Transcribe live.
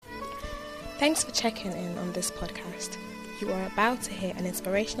Thanks for checking in on this podcast. You are about to hear an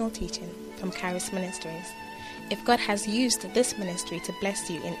inspirational teaching from Charis Ministries. If God has used this ministry to bless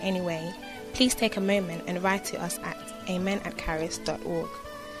you in any way, please take a moment and write to us at amen@charis.org.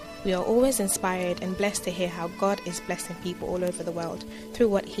 We are always inspired and blessed to hear how God is blessing people all over the world through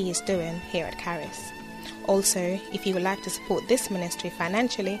what He is doing here at Charis. Also, if you would like to support this ministry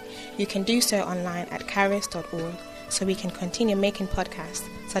financially, you can do so online at charis.org so we can continue making podcasts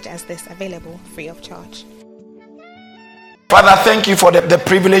such as this available free of charge. Father, thank you for the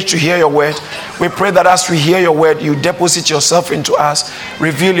privilege to hear your word. We pray that as we hear your word, you deposit yourself into us,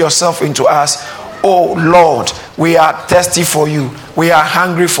 reveal yourself into us. Oh Lord, we are thirsty for you. We are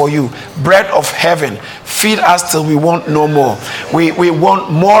hungry for you. Bread of heaven, feed us till we want no more. We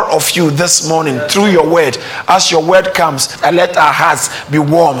want more of you this morning through your word. As your word comes, let our hearts be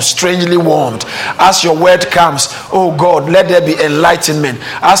warm, strangely warmed. As your word comes, oh God, let there be enlightenment.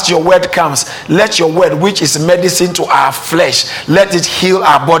 As your word comes, let your word, which is medicine to our flesh, let it heal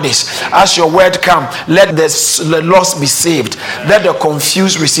our bodies. As your word comes, let the lost be saved. Let the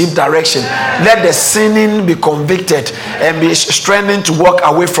confused receive direction. Let the sinning be convicted and be strengthened to walk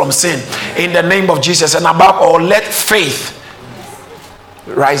away from sin in the name of Jesus. And above all, let faith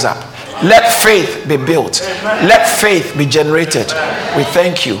rise up. Let faith be built. Let faith be generated. We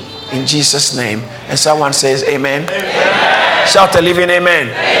thank you in Jesus' name. And someone says amen. Amen. Shout a living amen.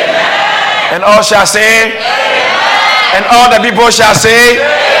 Amen. And all shall say amen. And all the people shall say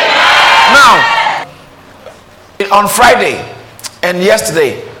amen. Now, on Friday and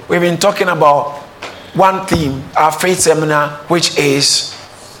yesterday, we've been talking about one theme, our faith seminar, which is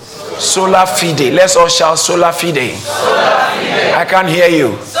Sola Fide. Let's all shout Sola Fide. Sola Fide. I can't hear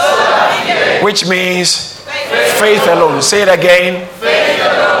you. Sola Fide. Which means faith alone. Say it again. Faith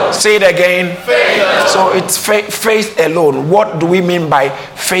alone. Say it again. Faith alone. So it's faith alone. What do we mean by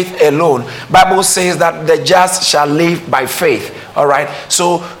faith alone? Bible says that the just shall live by faith. All right.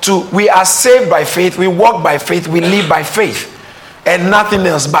 So we are saved by faith. We walk by faith. We live by faith, and nothing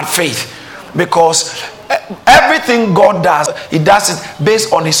else but faith. Because everything God does, He does it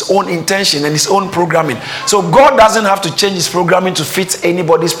based on His own intention and His own programming. So God doesn't have to change His programming to fit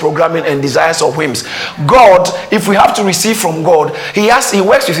anybody's programming and desires or whims. God, if we have to receive from God, He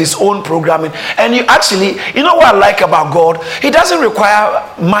works with His own programming. And you know what I like about God? He doesn't require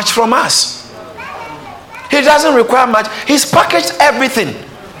much from us. He doesn't require much. He's packaged everything.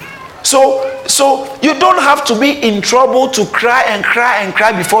 So you don't have to be in trouble to cry and cry and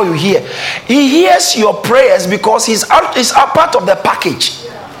cry before you hear. He hears your prayers because he's a part of the package.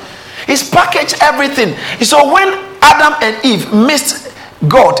 He's packaged everything. So when Adam and Eve missed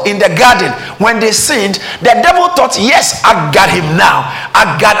God in the garden, when they sinned, the devil thought, yes, I got him now.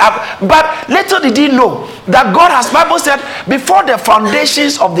 But little did he know that God has, Bible said, before the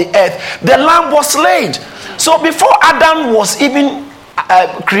foundations of the earth, the Lamb was slain. So before Adam was even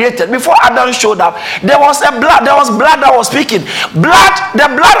created, before Adam showed up, there was blood that was speaking.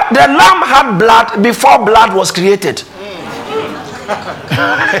 The lamb had blood before blood was created.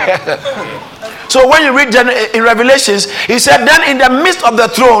 So when you read in Revelations, he said, then in the midst of the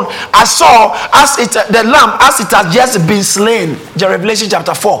throne I saw the lamb as it has just been slain. Revelation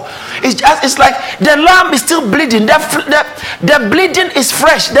chapter 4. It's like the lamb is still bleeding. The bleeding is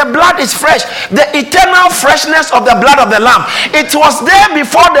fresh. The blood is fresh. The eternal freshness of the blood of the lamb. It was there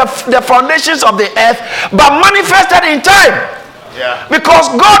before the foundations of the earth, but manifested in time. Yeah. Because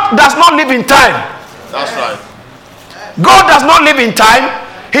God does not live in time. That's right. God does not live in time.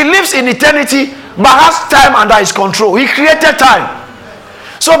 He lives in eternity, but has time under His control. He created time.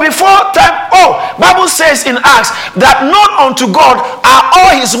 So before time, Bible says in Acts that known unto God are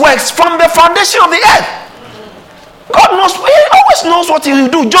all His works from the foundation of the earth. God knows, He always knows what He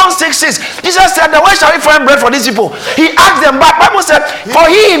will do. John 6:6, Jesus said, where shall we find bread for these people? He asked them back. Bible said, for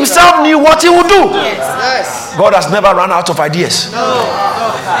He Himself knew what He would do. Yes. God has never run out of ideas. No.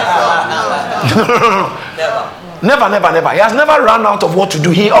 Never. He has never run out of what to do.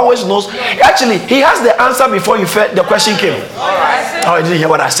 He always knows. Actually, He has the answer before the question came. Oh, you didn't hear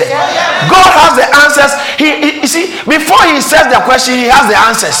what I said. God has the answers. You see, before He says the question, He has the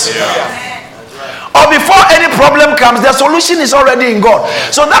answers. Or before any problem comes, the solution is already in God.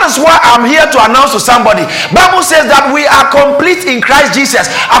 So that is why I'm here to announce to somebody. Bible says that we are complete in Christ Jesus.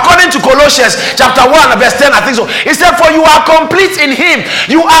 According to Colossians chapter 1 verse 10, I think so. It said, for you are complete in Him.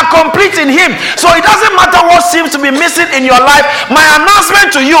 You are complete in Him. So it doesn't matter what seems to be missing in your life. My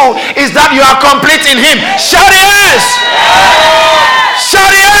announcement to you is that you are complete in Him. Shout yes!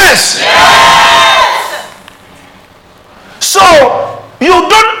 Shout yes! So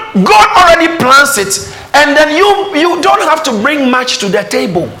God already plans it, and then you don't have to bring much to the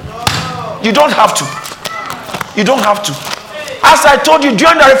table. You don't have to. You don't have to. As I told you,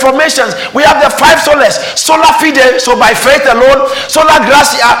 during the Reformations, we have the 5 solas. Sola fide, so by faith alone. Sola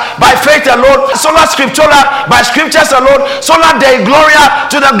gratia, by faith alone. Sola scriptura, by scriptures alone. Sola dei gloria,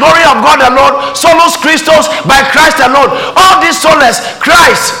 to the glory of God alone. Solus Christus, by Christ alone. All these solas,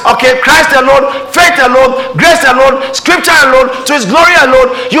 Christ, okay, Christ alone, faith alone, grace alone, scripture alone, to his glory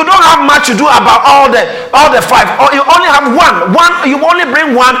alone. You don't have much to do about all the 5. Or you only have one. You only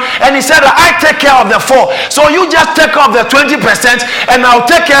bring one, and he said, I take care of the 4. So you just take care of the 20%, and I'll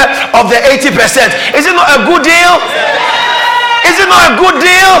take care of the 80%. Is it not a good deal? Is it not a good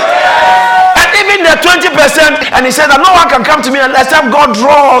deal? And even the 20%, and he said that no one can come to me unless God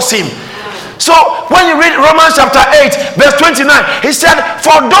draws him. So when you read Romans chapter 8 verse 29, he said,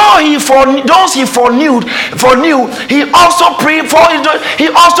 for those he foreknew, he also predestined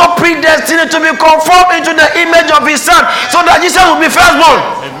to be conformed into the image of his son, so that Jesus will be firstborn.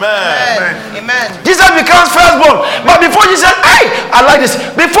 Amen. Jesus becomes firstborn. But before Jesus, I like this.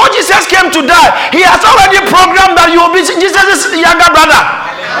 Before Jesus came to die, he has already programmed that you will be Jesus' younger brother.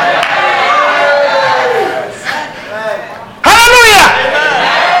 Hallelujah.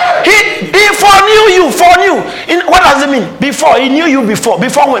 He foreknew. What does it mean? Before, he knew you before.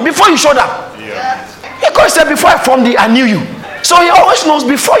 Before when? Before you showed up. Yeah. Because he said, before I formed thee, I knew you. So he always knows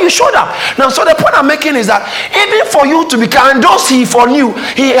before you showed up. Now, so the point I'm making is that even for you to become, and those he foreknew,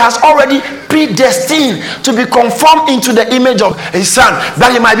 he has already predestined to be conformed into the image of his son,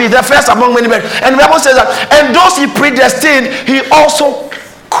 that he might be the first among many men. And the Bible says that, and those he predestined, he also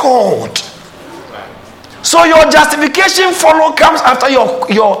called. So your justification comes after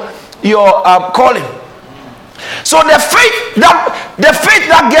your calling. So the faith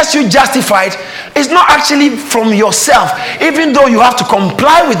that gets you justified is not actually from yourself, even though you have to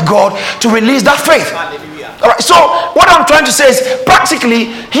comply with God to release that faith. All right. So what I'm trying to say is,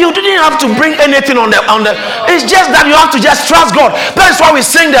 practically, you didn't have to bring anything on the. It's just that you have to just trust God. That is why we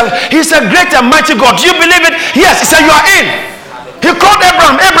sing that He's a great and mighty God. Do you believe it? Yes. He said you are in. He called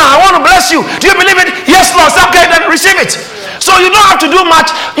Abraham. I want to bless you. Do you believe it? Yes, Lord. Okay, then receive it. So you don't have to do much.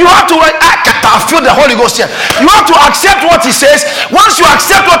 You have to feel the Holy Ghost here. You have to accept what he says. Once you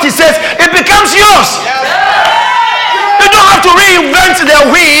accept what he says, it becomes yours. You don't have to reinvent the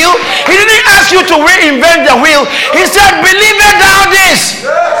wheel. He didn't ask you to reinvent the wheel. He said, believe it thou this.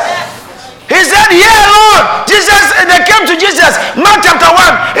 He said, yeah, Lord. They came to Jesus, Mark chapter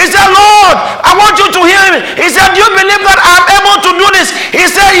 1. He said, Lord, I want you to hear me. He said, do you believe that I'm able to do this? He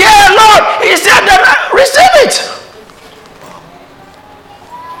said, yeah, Lord. He said, then receive it.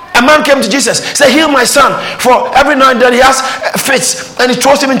 A man came to Jesus, said, heal my son, for every night that he has fits, and he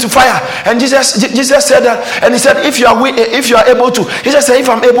throws him into fire. And Jesus said that, and he said, if you are able to. Jesus said, if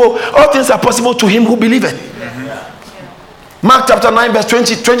I'm able, all things are possible to him who believeth. Mark chapter 9 verse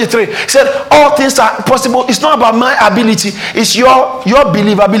 23 said, all things are possible. It's not about my ability, it's your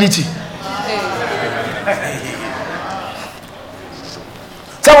believability.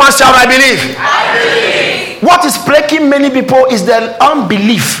 Someone shout, I believe. What is plaguing many people is their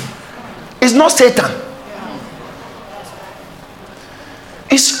unbelief. It's not Satan.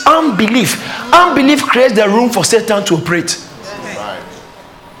 It's unbelief. Unbelief creates the room for Satan to operate.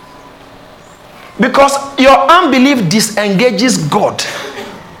 Because your unbelief disengages God.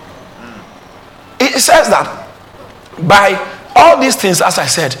 It says that by all these things, as I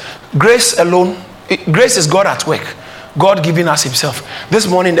said, grace alone, grace is God at work. God giving us himself. This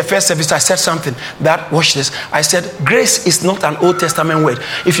morning in the first service I said something that, watch this, I said grace is not an Old Testament word.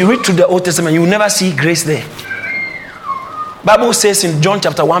 If you read through the Old Testament, you will never see grace there. Bible says in John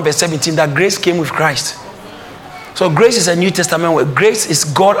chapter 1 verse 17 that grace came with Christ. So grace is a New Testament word. Grace is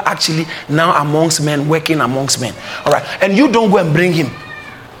God actually now amongst men, working amongst men. All right. And you don't go and bring him.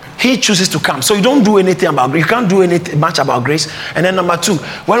 He chooses to come. So you don't do anything about grace. You can't do anything much about grace. And then number 2,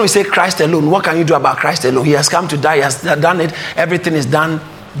 when we say Christ alone, what can you do about Christ alone? He has come to die. He has done it. Everything is done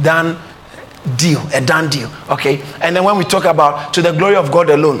deal. A done deal. Okay. And then when we talk about to the glory of God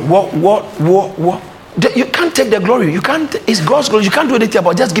alone, what? You can't take the glory. You can't. It's God's glory. You can't do anything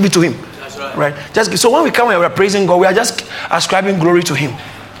about it. Just give it to him. That's right. So when we come and we're praising God, we are just ascribing glory to him.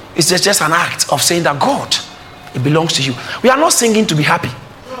 It's just an act of saying that God, it belongs to you. We are not singing to be happy.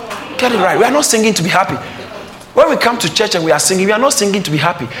 Get it right. We are not singing to be happy. When we come to church and we are singing, we are not singing to be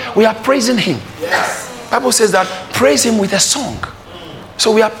happy. We are praising him. Yes. Bible says that praise him with a song.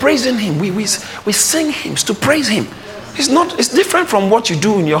 So we are praising him. We sing hymns to praise him. It's different from what you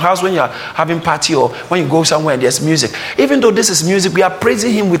do in your house when you're having party or when you go somewhere and there's music. Even though this is music, we are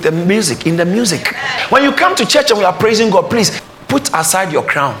praising him with the music, in the music. When you come to church and we are praising God, please put aside your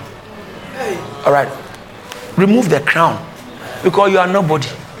crown. All right. Remove the crown because you are nobody.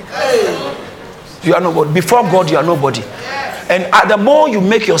 You are nobody. Before God, you are nobody. And the more you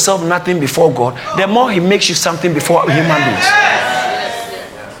make yourself nothing before God, the more He makes you something before human beings.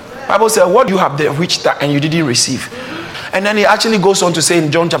 Bible says, what you have there which that and you didn't receive. And then He actually goes on to say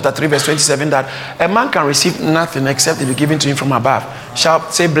in John chapter 3 verse 27 that a man can receive nothing except it be given to him from above. Shall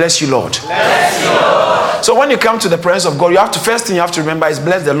say, bless you, Lord. Bless you, Lord. So when you come to the presence of God, first thing you have to remember is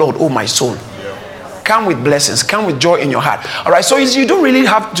bless the Lord, oh my soul. Come with blessings, come with joy in your heart. All right, so you don't really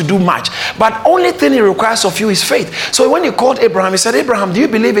have to do much, but only thing He requires of you is faith. So when He called Abraham, He said, Abraham, do you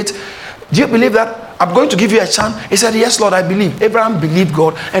believe it? Do you believe that I'm going to give you a chance? He said, yes, Lord, I believe. Abraham believed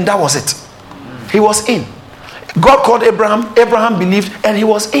God, and that was it. He was in. God called Abraham, Abraham believed, and he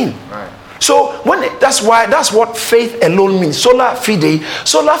was in. Right. So that's what faith alone means. Sola fide.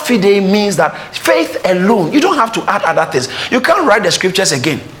 Sola fide means that faith alone. You don't have to add other things. You can't write the scriptures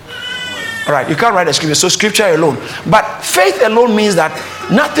again. All right, you can't write the scripture, so scripture alone. But faith alone means that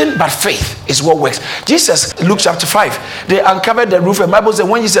nothing but faith is what works. Jesus, Luke chapter 5, they uncovered the roof, and the Bible says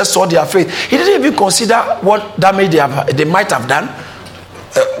when Jesus saw their faith, He didn't even consider what damage they might have done.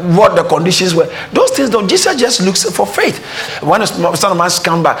 What the conditions were. Those things don't. Jesus just looks for faith. When the Son of Man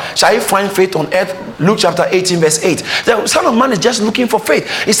comes back, shall He find faith on earth? Luke chapter 18 verse 8. The Son of Man is just looking for faith.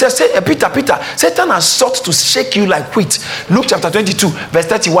 He says, Peter, Satan has sought to shake you like wheat. Luke chapter 22 verse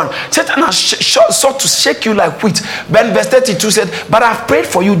 31. Satan has sought to shake you like wheat. Then verse 32 said, but I've prayed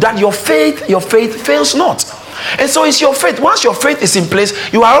for you that your faith fails not. And so it's your faith. Once your faith is in place,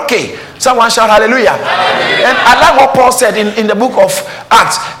 you are okay. Someone shout hallelujah. Hallelujah. And I like what Paul said in the book of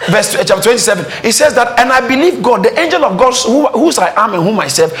Acts, chapter 27. He says that, and I believe God, the angel of God, whose I am and whom I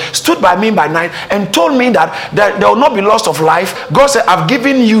serve, stood by me by night and told me that there will not be loss of life. God said, I've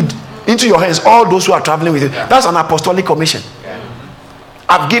given you into your hands all those who are traveling with you. That's an apostolic commission.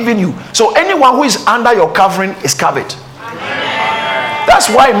 I've given you. So anyone who is under your covering is covered. That's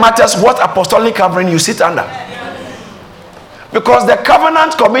why it matters what apostolic covering you sit under. Because the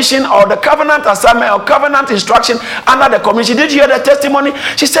covenant commission or the covenant assignment or covenant instruction under the commission, did you hear the testimony?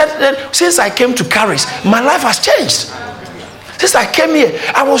 She said, since I came to Caris, my life has changed. Since I came here,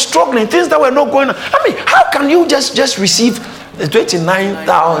 I was struggling, things that were not going on. I mean, how can you just receive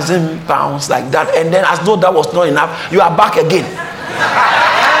 29,000 pounds like that, and then as though that was not enough, you are back again?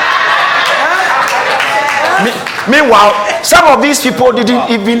 Meanwhile, some of these people didn't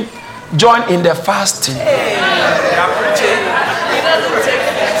even join in the fasting.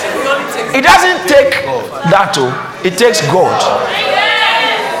 It doesn't take that, it takes God.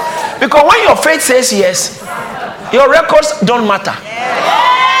 Because when your faith says yes, your records don't matter.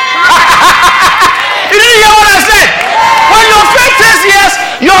 You didn't hear what I said? When your faith says yes,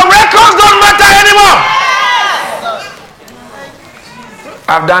 your records don't matter anymore.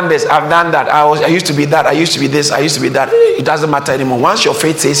 I've done this, I've done that. I used to be that, I used to be this, I used to be that. It doesn't matter anymore. Once your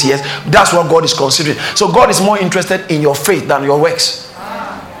faith says yes, that's what God is considering. So God is more interested in your faith than your works.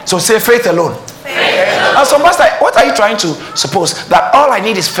 So say faith alone. Now, so Master, what are you trying to suppose? That all I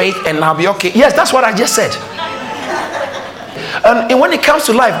need is faith and I'll be okay? Yes, that's what I just said. And when it comes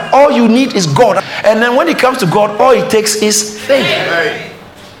to life, all you need is God. And then when it comes to God, all it takes is faith.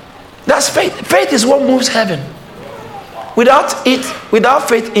 That's faith. Faith is what moves heaven. Without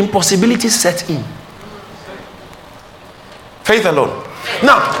faith, impossibilities set in. Faith alone.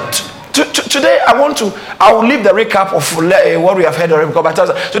 Now, today I will leave the recap of what we have heard already.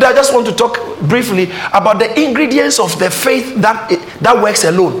 Today I just want to talk briefly about the ingredients of the faith that works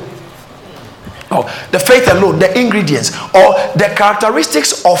alone. The faith alone, the ingredients or the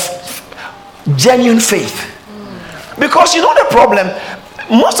characteristics of genuine faith. Because you know the problem,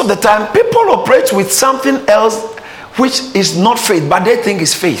 most of the time people operate with something else which is not faith, but they think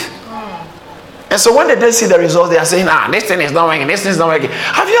is faith. And so when they don't see the results, they are saying, this thing is not working, this thing is not working.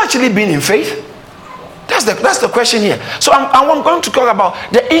 Have you actually been in faith? That's the question here. So I'm going to talk about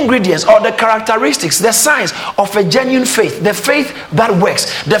the ingredients or the characteristics, the signs of a genuine faith, the faith that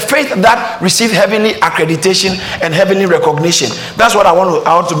works, the faith that receives heavenly accreditation and heavenly recognition. That's what I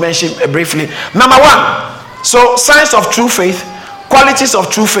want to mention briefly. Number one, so signs of true faith, qualities of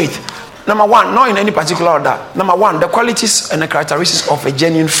true faith. Number one, not in any particular order. Number one, the qualities and the characteristics of a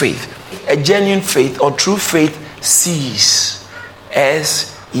genuine faith. A genuine faith or true faith sees.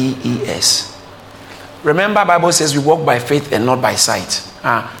 S-E-E-S. Remember, Bible says we walk by faith and not by sight.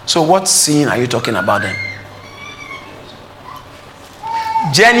 So what seeing are you talking about then?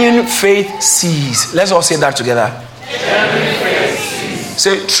 Genuine faith sees. Let's all say that together. Genuine faith sees.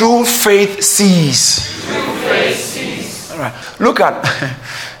 Say true faith sees. True faith sees. All right. Look at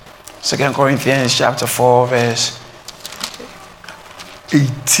 2 Corinthians chapter 4 verse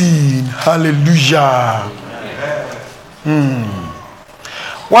 18. Hallelujah.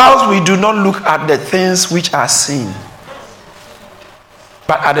 whilst we do not look at the things which are seen,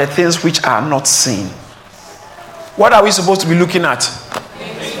 but at the things which are not seen. What are we supposed to be looking at?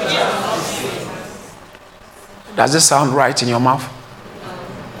 Does this sound right in your mouth?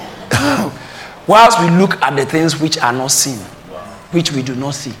 Whilst we look at the things which are not seen, which we do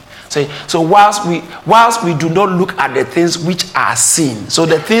not see. So whilst we do not look at the things which are seen. So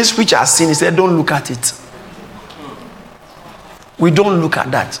the things which are seen, he said, don't look at it. We don't look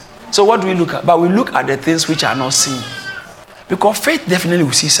at that. So what do we look at? But we look at the things which are not seen. Because faith definitely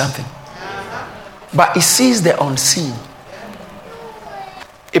will see something. But it sees the unseen.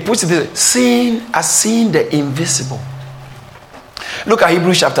 It puts it this way, seeing the invisible. Look at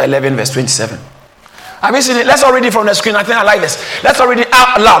Hebrews chapter 11 verse 27. Have you seen it? Let's all read it from the screen. I think I like this. Let's all read it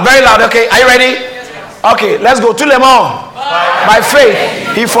out loud. Very loud. Okay. Are you ready? Okay. Let's go. To them all. By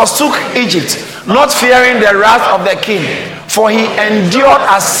faith, he forsook Egypt, not fearing the wrath of the king, for he endured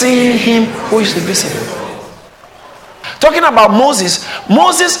as seeing him who is invisible. Talking about Moses,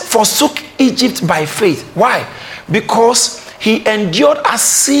 Moses forsook Egypt by faith. Why? Because he endured as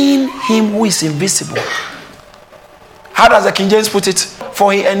seeing him who is invisible. How does the King James put it?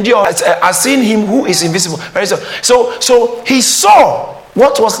 For he endured as seeing him who is invisible. So he saw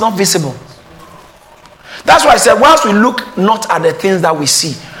what was not visible. That's why I said, whilst we look not at the things that we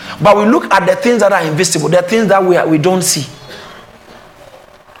see, but we look at the things that are invisible, the things that we don't see.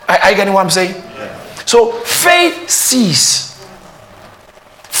 Are you getting what I'm saying? Yeah. So faith sees.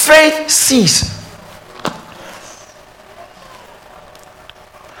 Faith sees.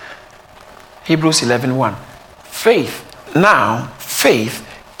 Hebrews 11:1. Faith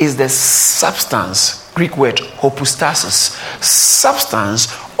is the substance, Greek word hypostasis,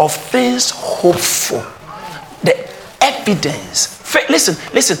 substance of things hoped for. The evidence. Faith,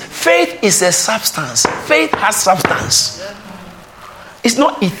 listen. Faith is a substance. Faith has substance. It's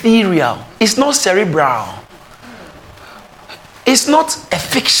not ethereal. It's not cerebral. It's not a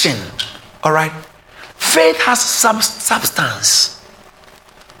fiction. All right. Faith has substance.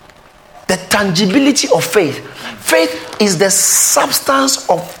 The tangibility of faith. Faith is the substance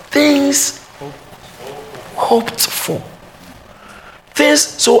of things hoped for. Things,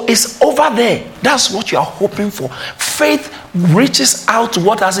 so it's over there. That's what you are hoping for. Faith reaches out to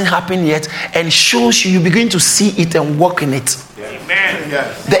what hasn't happened yet and shows you begin to see it and walk in it. Amen.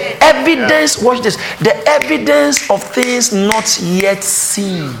 The evidence, watch this. The evidence of things not yet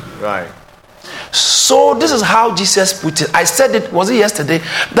seen. Right. So this is how Jesus put it. I said it, was it yesterday?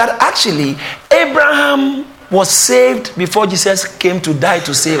 That actually Abraham was saved before Jesus came to die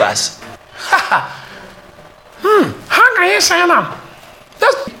to save us. How can you say that?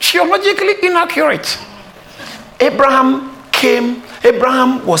 That's theologically inaccurate. Abraham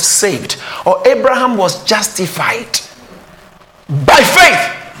was saved, or Abraham was justified by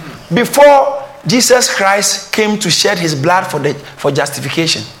faith before Jesus Christ came to shed his blood for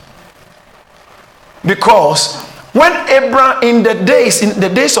justification. Because when Abraham, in the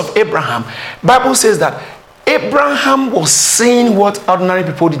days of Abraham, Bible says that Abraham was seeing what ordinary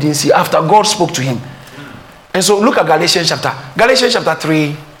people didn't see after God spoke to him. And so look at Galatians chapter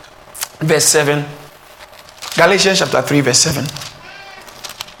 3 verse 7. Galatians chapter 3 verse 7.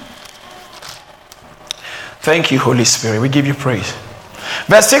 Thank you, Holy Spirit. We give you praise.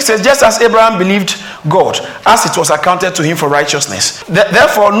 Verse 6 says, just as Abraham believed God, as it was accounted to him for righteousness.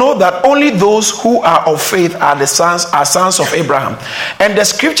 Therefore know that only those who are of faith are sons of Abraham. And the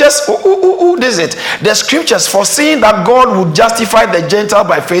scriptures, this is it. The scriptures, foreseeing that God would justify the Gentile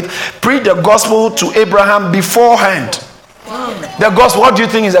by faith, preach the gospel to Abraham beforehand. The gospel, what do you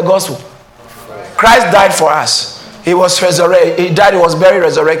think is the gospel? Christ died for us. He was resurrected. He died. He was buried,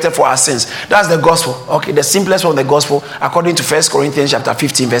 resurrected for our sins. That's the gospel. Okay, the simplest one of the gospel, according to 1 Corinthians chapter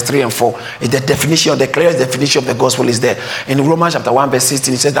 15, verse 3 and 4, is the definition, the clearest definition of the gospel is there. In Romans chapter 1, verse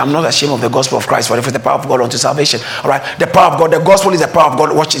 16, it says, "I'm not ashamed of the gospel of Christ, for it is the power of God unto salvation." All right, the power of God. The gospel is the power of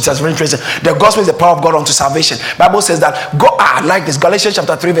God. Watch it. It's very interesting. The gospel is the power of God unto salvation. Bible says that God. I like this. Galatians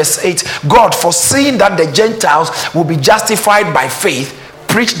chapter 3, verse 8. God, foreseeing that the Gentiles will be justified by faith,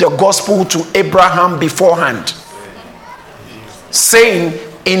 preached the gospel to Abraham beforehand, saying,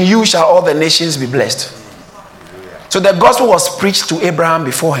 "In you shall all the nations be blessed." So the gospel was preached to Abraham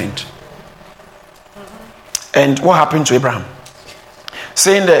beforehand. And what happened to Abraham?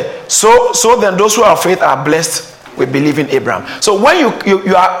 Saying that, so then those who are of faith are blessed with believing Abraham. So when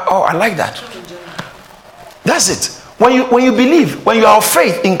you are, I like that. That's it. When you believe, when you are of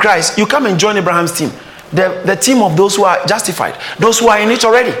faith in Christ, you come and join Abraham's team. The team of those who are justified, those who are in it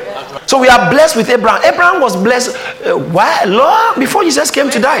already. So we are blessed with Abraham. Abraham was blessed long before Jesus came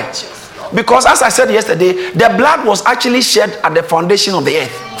to die. because as I said yesterday, the blood was actually shed at the foundation of the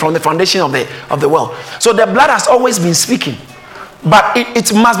earth, from the foundation of the world. So the blood has always been speaking, but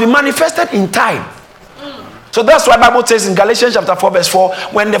it must be manifested in time. So that's why the Bible says in Galatians chapter 4 verse 4,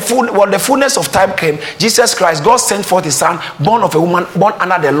 when the fullness of time came, Jesus Christ, God sent forth his son, born of a woman, born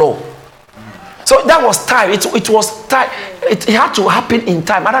under the law. So that was time. It was time. It had to happen in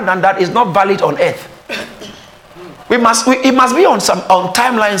time. Other than that, it's not valid on earth. It must be on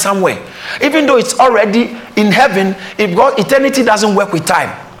timeline somewhere. Even though it's already in heaven, if God, eternity doesn't work with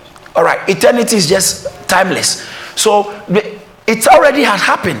time. All right, eternity is just timeless. So it already had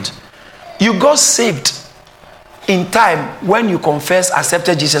happened. You got saved in time when you confess,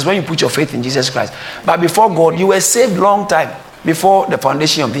 accepted Jesus, when you put your faith in Jesus Christ. But before God, you were saved long time before the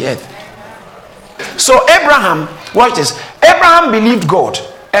foundation of the earth. So Abraham, watch this. Abraham believed God,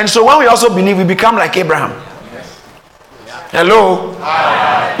 and so when we also believe, we become like Abraham. Hello.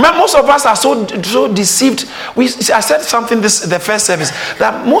 Most of us are so deceived. I said something the first service,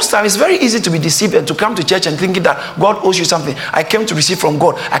 that most times it's very easy to be deceived and to come to church and thinking that God owes you something. I came to receive from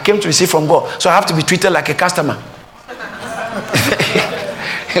God. I came to receive from God, so I have to be treated like a customer.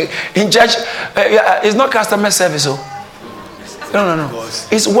 In church, it's not customer service. No.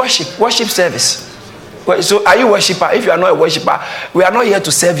 It's worship service. So are you a worshiper? If you are not a worshiper, we are not here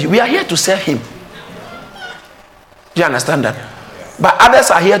to serve you. We are here to serve him. Do you understand that? But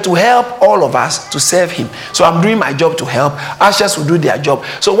others are here to help all of us to serve him. So I'm doing my job to help. Ushers will do their job.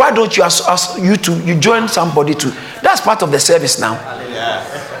 So why don't you ask you join somebody to? That's part of the service now.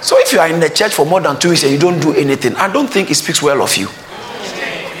 So if you are in the church for more than 2 weeks and you don't do anything, I don't think it speaks well of you.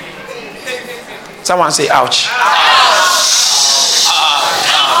 Someone say, ouch.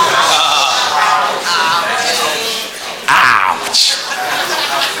 Ouch.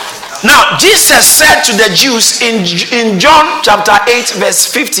 Now, Jesus said to the Jews in John chapter 8, verse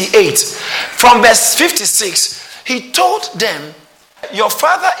 58, from verse 56, he told them, your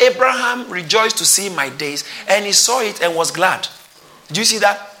father Abraham rejoiced to see my days, and he saw it and was glad. Do you see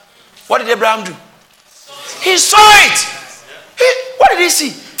that? What did Abraham do? He saw it. What did he see?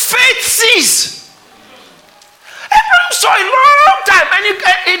 Faith sees. Abraham saw a long time, and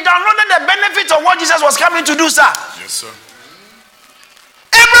he downloaded the benefits of what Jesus was coming to do, sir. Yes, sir.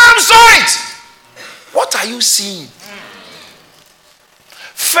 Abraham saw it. What are you seeing?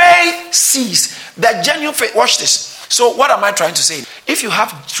 Faith sees. The genuine faith. Watch this. So what am I trying to say? If you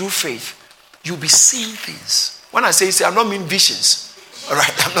have true faith, you'll be seeing things. When I say, I don't mean visions. All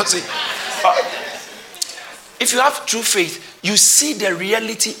right, I'm not saying. If you have true faith, you see the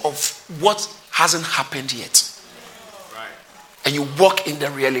reality of what hasn't happened yet. Right. And you walk in the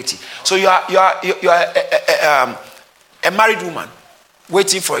reality. So you are a married woman,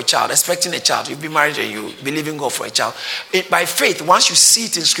 waiting for a child, expecting a child. You've been married and you believe in God for a child. By faith, once you see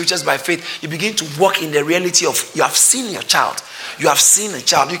it in scriptures by faith, you begin to walk in the reality of you have seen your child. You have seen a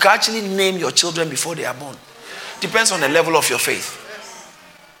child. You can actually name your children before they are born. Depends on the level of your faith.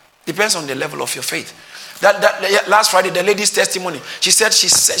 Depends on the level of your faith. That last Friday, the lady's testimony. She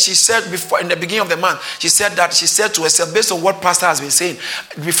said before, in the beginning of the month, she said to herself, based on what pastor has been saying,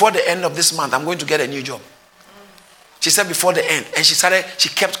 before the end of this month, I'm going to get a new job. She said before the end, and she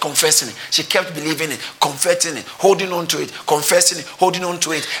kept confessing it. She kept believing it, confessing it, holding on to it, confessing it, holding on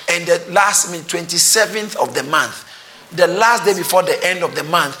to it. And the last 27th of the month, the last day before the end of the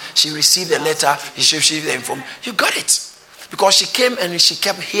month, she received a letter. She received the information. You got it. Because she came and she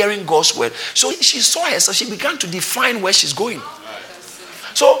kept hearing God's word. So she saw herself. She began to define where she's going.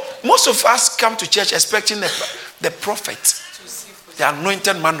 So most of us come to church expecting the prophet, the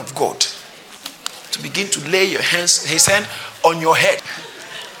anointed man of God, to begin to lay his hand on your head.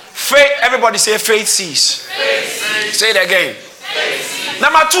 Faith, everybody say faith sees. Faith sees. Say it again. Faith sees.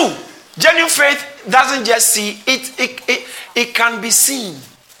 Number 2, genuine faith doesn't just see, it can be seen.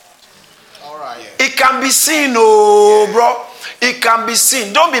 It can be seen, oh bro. It can be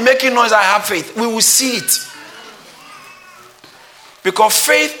seen. Don't be making noise. I have faith. We will see it. Because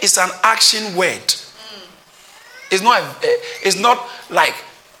faith is an action word. It's not like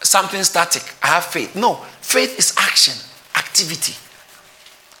something static. I have faith. No, faith is action, activity.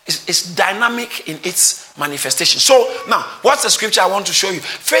 It's dynamic in its manifestation. So now, what's the scripture I want to show you?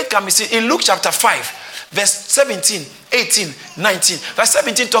 Faith can be seen in Luke chapter 5. Verse 17, 18, 19. Verse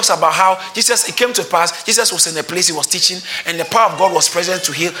 17 talks about how it came to pass, Jesus was in a place he was teaching, and the power of God was present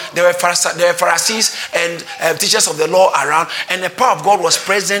to heal. There were Pharisees and teachers of the law around, and the power of God was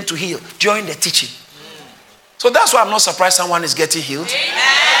present to heal during the teaching. So that's why I'm not surprised someone is getting healed. Amen.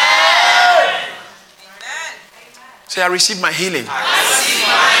 Say, I receive my healing.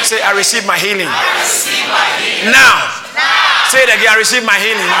 Say, I receive my healing. Now. Say it again. I receive my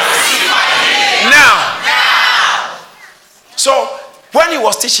healing. Now. So, when he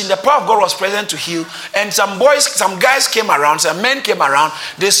was teaching, the power of God was present to heal. And some guys came around, some men came around.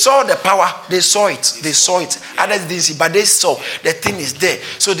 They saw the power. They saw it. Others didn't see, but they saw the thing is there.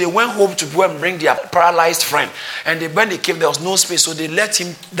 So they went home to go and bring their paralyzed friend. And when they came, there was no space. So they let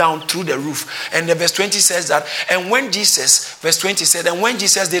him down through the roof. And the verse 20 says that, verse 20 said, and when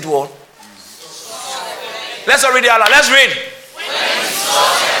Jesus did what? Let's read it out loud. Let's read.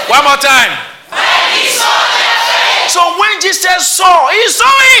 One more time. So when Jesus saw, he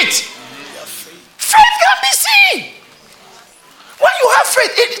saw it. Faith can be seen. When you have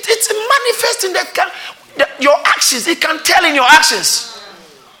faith, it's manifesting your actions. It can tell in your actions.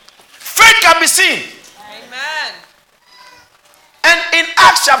 Faith can be seen. Amen. And in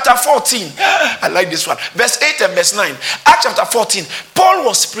Acts chapter 14, I like this one, verse 8 and verse 9. Acts chapter 14, Paul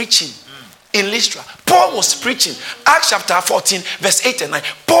was preaching in Lystra. Paul was preaching. Acts chapter 14, verse 8 and 9.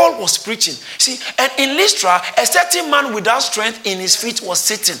 Paul was preaching. See, and in Lystra, a certain man without strength in his feet was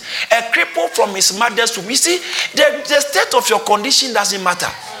sitting, a cripple from his mother's womb. You see, the state of your condition doesn't matter.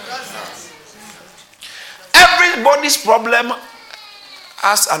 Everybody's problem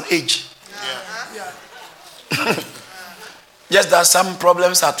has an age. Just that some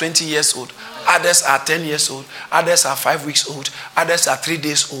problems are 20 years old. Others are 10 years old. Others are 5 weeks old. Others are 3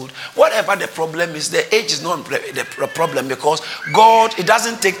 days old. Whatever the problem is, the age is not the problem, because God, it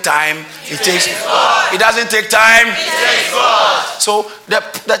doesn't take time. It doesn't take time. It takes God. So the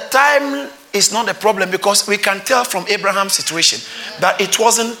time is not the problem, because we can tell from Abraham's situation that it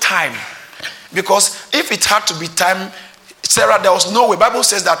wasn't time. Because if it had to be time, Sarah, there was no way. Bible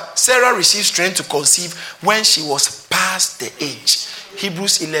says that Sarah received strength to conceive when she was past the age.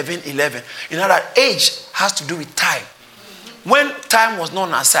 Hebrews 11:11. You know that age has to do with time. When time was not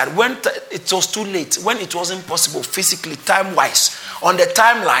on her side, when it was too late, when it wasn't possible physically, time-wise, on the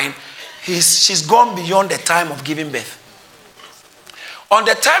timeline, she's gone beyond the time of giving birth. On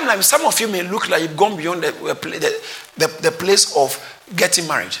the timeline, some of you may look like you've gone beyond the place of getting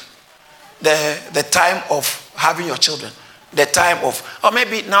married, the time of having your children, the time of, or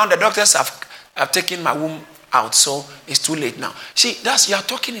maybe now the doctors have taken my womb out, so it's too late now. See, you are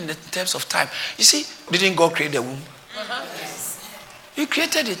talking in the terms of time. You see, didn't God create the womb? He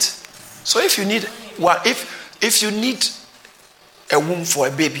created it. So if you need if you need a womb for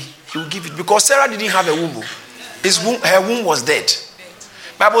a baby, He will give it. Because Sarah didn't have a womb. Her womb was dead.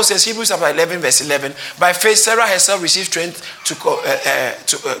 Bible says, Hebrews chapter 11, verse 11, by faith Sarah herself received strength to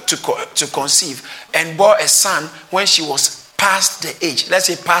conceive and bore a son when she was past the age. Let's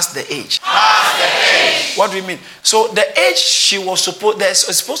say past the age. Past the age. What do we mean? So the age she was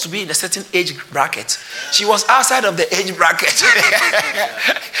supposed to be in a certain age bracket. She was outside of the age bracket.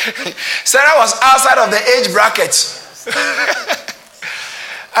 Sarah was outside of the age bracket.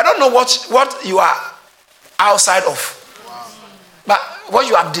 I don't know what you are outside of. But what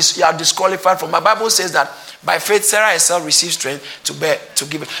you are disqualified from. My Bible says that by faith Sarah herself received strength to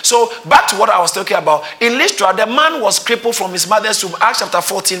give it. So back to what I was talking about. In Lystra, the man was crippled from his mother's womb. Acts chapter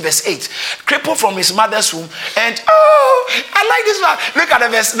 14, verse 8. Crippled from his mother's womb. And I like this one. Look at the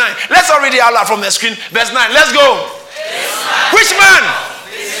verse 9. Let's all read it out loud from the screen. Verse 9. Let's go. Which man?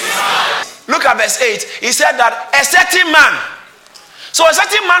 Look at verse 8. He said that a certain man. So a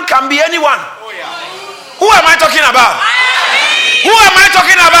certain man can be anyone. Who am I talking about? Who am I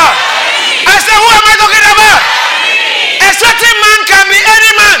talking about? I said, who am I talking about? A certain man can be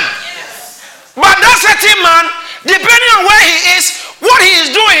any man. But that certain man, depending on where he is, what he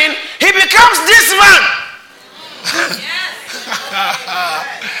is doing, he becomes this man.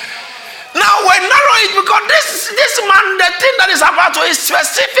 Now we narrow it because this man, the thing that is about to is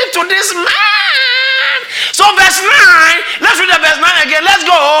specific to this man. So verse 9, let's read the verse 9 again. Let's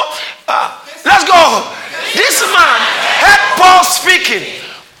go. Let's go. This man heard Paul speaking.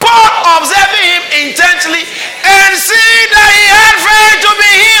 Paul observing him intently and see that he had faith to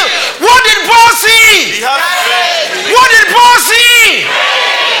be healed. What did Paul see? What did Paul see?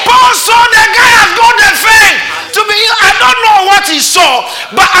 Paul saw the guy has got the faith to be healed. I don't know what he saw,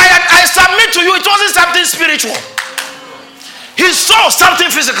 but I submit to you, it wasn't something spiritual. He saw something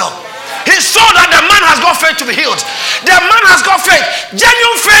physical. He saw that the man has got faith to be healed. The man has got faith.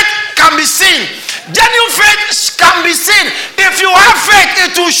 Genuine faith can be seen. Genuine faith can be seen. If you have faith,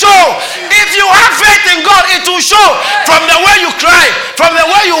 it will show. If you have faith in God, it will show. From the way you cry, from the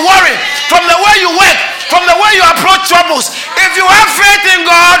way you worry, from the way you work, from the way you approach troubles. If you have faith in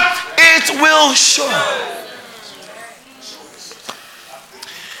God, it will show.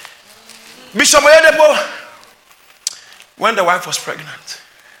 Bishop Oyedepo, when the wife was pregnant,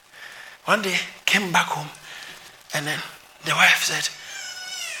 one day came back home and then The wife said,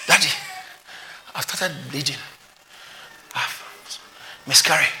 Daddy, I've started bleeding. I've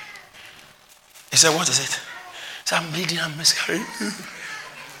miscarried. He said, what is it? He said, I'm bleeding, I'm miscarrying.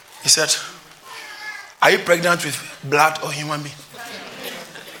 He said, are you pregnant with blood or human being?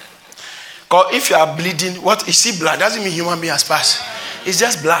 Because if you are bleeding, what you see blood doesn't mean human being has passed. It's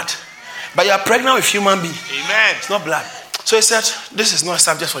just blood. But you are pregnant with human being. Amen. It's not blood. So he said, this is not a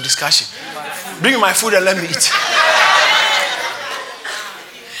subject for discussion. Bring my food and let me eat.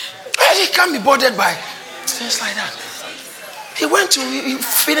 He can't be bothered by things like that. He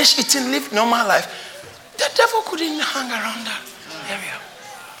finished eating, lived normal life. The devil couldn't hang around that area.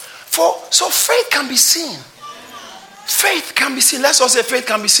 So faith can be seen. Faith can be seen. Let's all say faith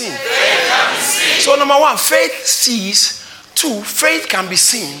can be seen. Faith can be seen. So number 1, faith sees. 2, faith can be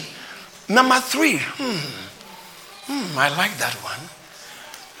seen. Number 3, I like that one.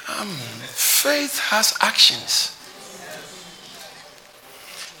 Faith has actions.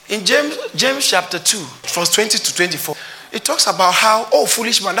 In James chapter 2, verse 20 to 24, it talks about how,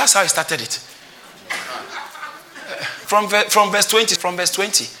 foolish man, that's how he started it. From verse 20,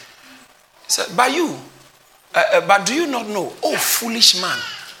 it said, but do you not know, foolish man,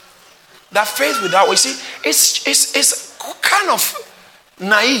 that faith without, you see, it's kind of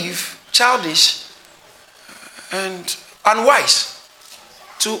naive, childish, and unwise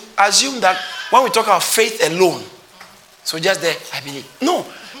to assume that when we talk about faith alone, so just there, I believe. No,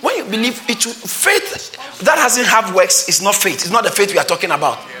 when you believe, faith that hasn't had works is not faith. It's not the faith we are talking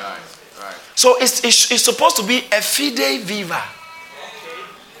about. Yeah, right. So it's supposed to be a fide viva.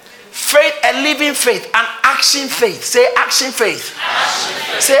 Faith, a living faith, an action faith. Say action faith. Action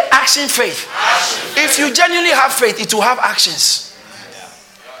faith. Say action faith. Action faith. If you genuinely have faith, it will have actions.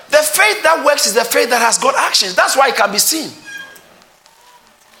 The faith that works is the faith that has got actions. That's why it can be seen.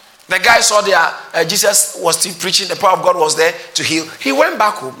 The guy saw Jesus was still preaching. The power of God was there to heal. He went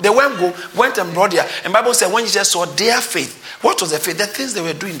back home. They went and brought there. And the Bible said when Jesus saw their faith, what was the faith? The things they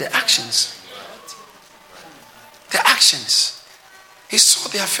were doing, the actions. The actions. He saw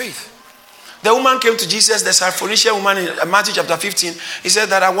their faith. The woman came to Jesus, the Syrophoenician woman in Matthew chapter 15. He said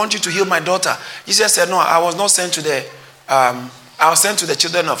that I want you to heal my daughter. Jesus said, no, I was not sent to I was sent to the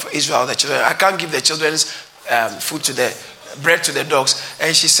children of Israel. I can't give the children's food to bread to the dogs.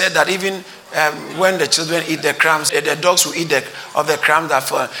 And she said that even when the children eat the crumbs, the dogs will eat of the crumbs that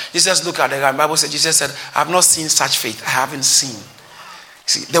fall. Jesus looked at the Bible said, Jesus said, I have not seen such faith. I haven't seen.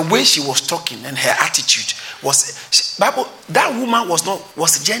 See, the way she was talking and her attitude was, that woman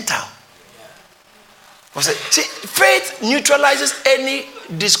was a Gentile. See, faith neutralizes any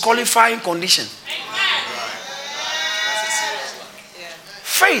disqualifying condition.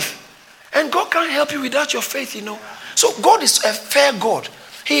 Faith. And God can't help you without your faith, you know. So God is a fair God.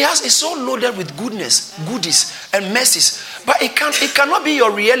 Is so loaded with goodies and mercies. But it cannot be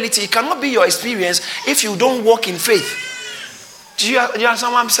your reality. It cannot be your experience if you don't walk in faith. Do you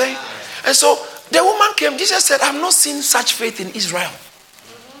understand what I'm saying? And so the woman came. Jesus said, I've not seen such faith in Israel.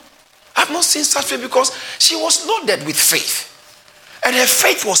 I've not seen such faith because she was loaded with faith. And her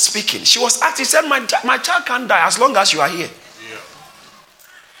faith was speaking. She was acting. She said, my child can't die as long as you are here.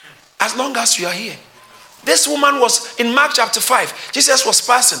 As long as you are here. This woman was in Mark chapter 5. Jesus was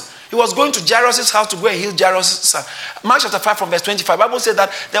passing. He was going to Jairus' house to go and heal Jairus' son. Mark chapter 5 from verse 25. The Bible said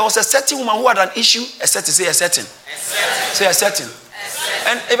that there was a certain woman who had an issue. Say a certain. Say a certain.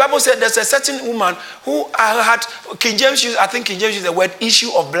 And the Bible said there's a certain woman who had, King James used the word issue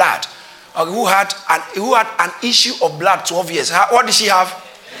of blood. Who had an issue of blood 12 years. What did she have?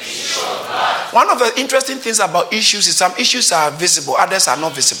 One of the interesting things about issues is some issues are visible, others are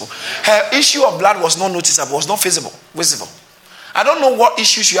not visible. Her issue of blood was not noticeable, was not visible. I don't know what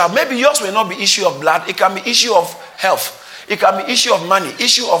issues you have. Maybe yours may not be issue of blood. It can be issue of health. It can be issue of money,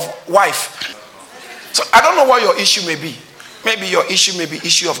 issue of wife. So I don't know what your issue may be. Maybe your issue may be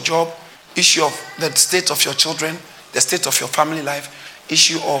issue of job, issue of the state of your children, the state of your family life,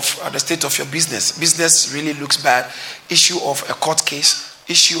 issue of the state of your business. Business really looks bad. Issue of a court case.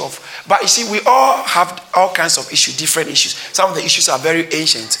 But you see, we all have all kinds of issues, different issues. Some of the issues are very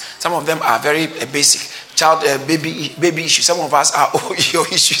ancient. Some of them are very basic. Baby issues. Some of us are your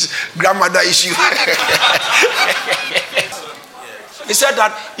issues, grandmother issues. He said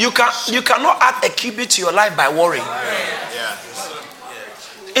that you cannot add a cubit to your life by worrying.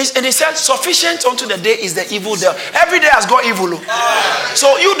 And he said, sufficient unto the day is the evil day. Every day has got evil.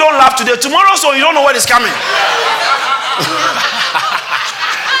 So you don't laugh today. Tomorrow, so you don't know what is coming.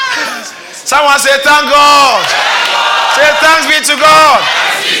 Someone say, thank God. Say, thanks be to God.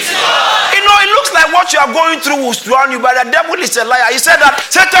 You know, it looks like what you are going through will drown you, but the devil is a liar. He said that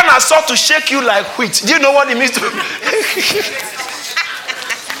Satan has sought to shake you like wheat. Do you know what it means to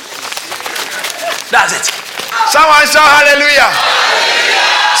That's it. Someone shout hallelujah.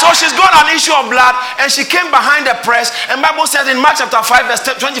 So she's got an issue of blood, and she came behind the press. And Bible says in Mark chapter 5, verse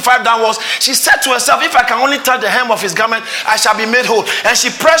 25 downwards, she said to herself, if I can only touch the hem of his garment, I shall be made whole. And she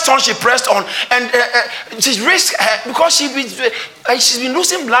pressed on, and she risked her, because she's been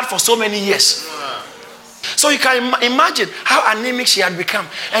losing blood for so many years. So you can imagine how anemic she had become.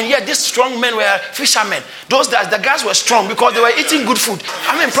 And yet these strong men were fishermen. Those guys, the guys were strong because they were eating good food.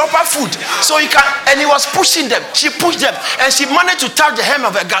 I mean, proper food. So and he was pushing them. She pushed them. And she managed to touch the hem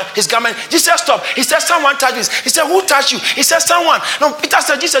of his garment. Jesus stopped. He said, someone touched this. He said, who touched you? He said, someone. No, Peter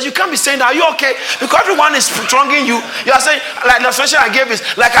said, Jesus, you can't be saying that. Are you okay? Because everyone is stronging you. You are saying, like the illustration I gave is,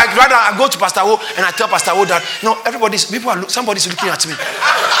 like I go to Pastor Wo and I tell Pastor Wo that, no, somebody's looking at me.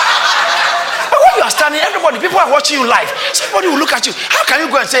 You are standing, people are watching you live. Somebody will look at you. How can you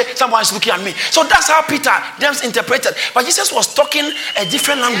go and say someone is looking at me? So that's how Peter James interpreted. But Jesus was talking a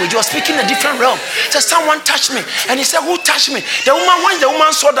different language. He was speaking a different realm. He said, someone touched me. And he said, who touched me? When the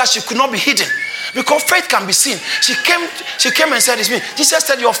woman saw that she could not be hidden, because faith can be seen, she came and said, it's me. Jesus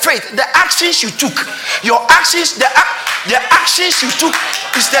said, your faith, the actions you took, the actions you took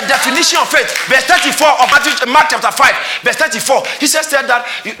is the definition of faith. Verse 34 of Mark chapter 5, verse 34. Jesus said that,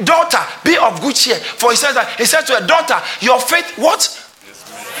 daughter, be of good cheer. For he says to her, daughter, your faith, what?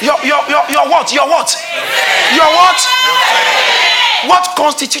 Your what? Your what? Your what? What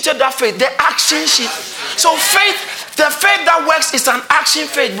constituted that faith? The action she. So faith. The faith that works is an action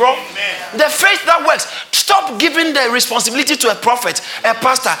faith, bro. The faith that works. Stop giving the responsibility to a prophet, a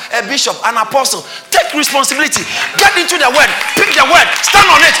pastor, a bishop, an apostle. Take responsibility. Get into the word. Pick the word. Stand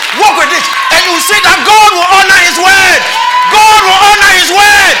on it. Walk with it. And you will see that God will honor his word. God will honor his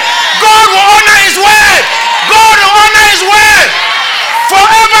word. God will honor his word. God will honor his word.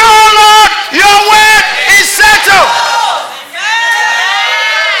 Forever, oh Lord, your word is settled.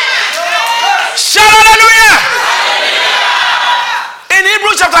 Shout hallelujah. In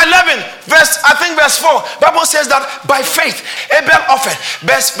Hebrews chapter 11, verse 4, Bible says that by faith, Abel offered.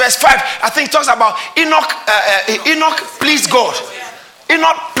 Verse 5, I think talks about Enoch pleased God.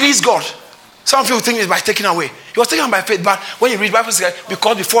 Enoch pleased God. Some people think it's by taking away. He was taken by faith, but when you read Bible says,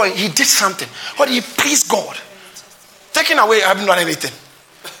 because before he did something, what he pleased God. Taking away, I haven't done anything.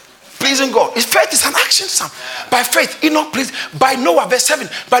 Pleasing God. His faith is an action, son. By faith, Enoch pleased. By Noah, verse 7.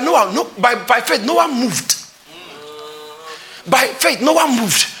 By faith, Noah moved. By faith, Noah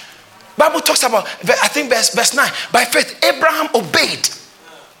moved. Bible talks about, I think verse 9. By faith, Abraham obeyed.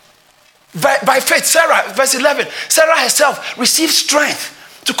 By faith, Sarah, verse 11. Sarah herself received strength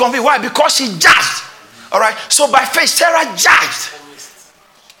to convey. Why? Because she judged. All right. So by faith, Sarah judged.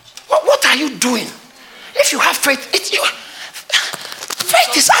 What are you doing? If you have faith,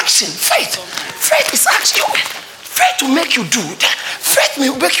 faith is action. Faith is action. Faith will make you do. Faith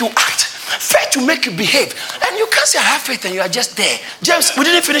will make you act. Faith will make you behave. And you can't say I have faith and you are just there. James, we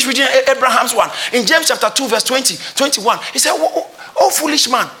didn't finish reading Abraham's one. In James chapter 2 verse 21, he said, oh foolish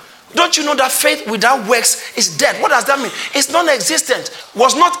man, don't you know that faith without works is dead? What does that mean? It's non-existent.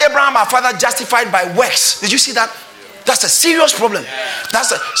 Was not Abraham our father justified by works? Did you see that? That's a serious problem.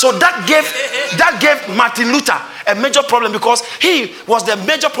 So that gave Martin Luther a major problem, because he was the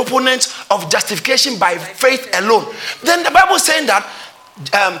major proponent of justification by faith alone. Then the Bible is saying that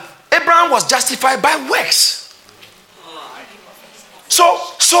Abraham was justified by works. So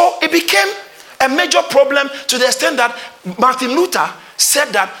it became a major problem to the extent that Martin Luther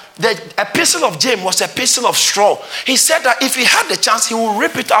said that the epistle of James was a epistle of straw. He said that if he had the chance, he would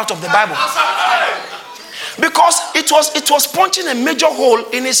rip it out of the Bible. Because it was punching a major hole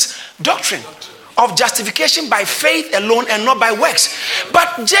in his doctrine of justification by faith alone and not by works.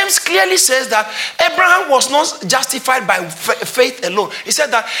 But James clearly says that Abraham was not justified by faith alone. He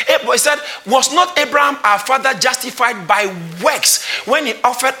said, was not Abraham our father justified by works when he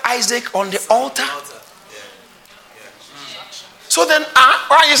offered Isaac on the altar? So then, why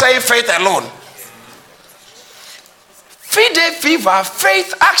are you saying faith alone? Fide fever,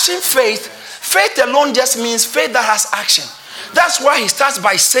 faith, action, faith. Faith alone just means faith that has action. That's why he starts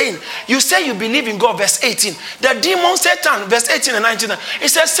by saying, you say you believe in God, verse 18. The demon Satan, verse 18 and 19. He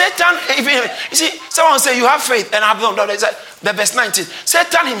says, Satan, you see, someone say you have faith, and I have not. The verse 19.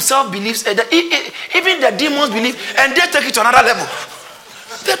 Satan himself believes, even the demons believe, and they take it to another level.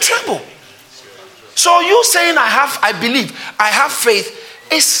 They tremble. So you saying I believe, I have faith,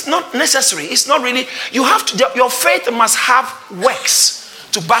 it's not necessary. It's not really, your faith must have works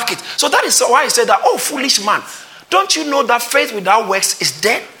to back it. So that is why he said that, oh foolish man, don't you know that faith without works is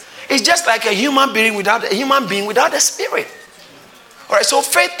dead? It's just like a human being without the spirit. All right, so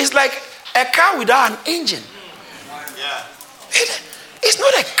faith is like a car without an engine. Yeah. It's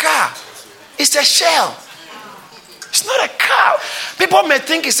not a car. It's a shell. It's not a car. People may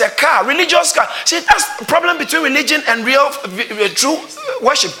think it's a car, religious car. See, that's the problem between religion and true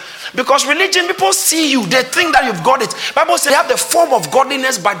worship. Because religion, people see you, they think that you've got it. Bible says you have the form of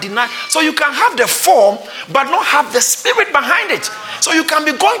godliness but deny. So you can have the form but not have the spirit behind it. So you can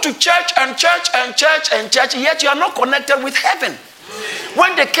be going to church, yet you are not connected with heaven.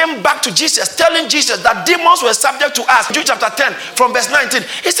 When they came back to Jesus, telling Jesus that demons were subject to us, Jude chapter 10 from verse 19,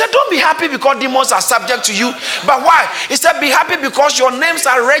 he said, don't be happy because demons are subject to you. But why? He said, be happy because your names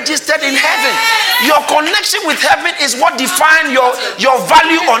are registered in heaven. Your connection with heaven is what defines your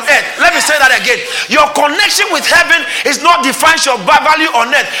value on earth. Let me say that again. Your connection with heaven is not defines your value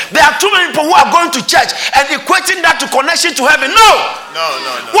on earth. There are too many people who are going to church and equating that to connection to heaven. No.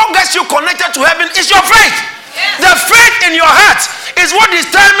 What gets you connected to heaven is your faith. The faith in your heart is what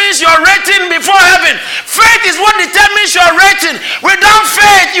determines your rating before heaven. Faith is what determines your rating. Without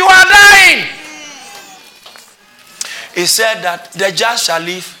faith, you are dying. He said that the just shall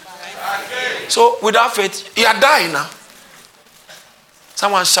live. So without faith, you are dying now.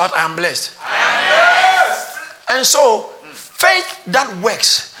 Someone shout, I am blessed. I am blessed. And so, faith that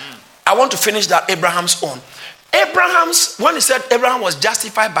works. I want to finish that Abraham's own. When he said Abraham was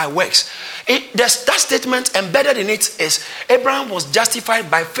justified by works, that statement embedded in it is Abraham was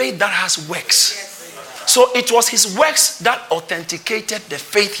justified by faith that has works. So it was his works that authenticated the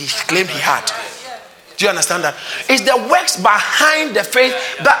faith he claimed he had. Do you understand that? It's the works behind the faith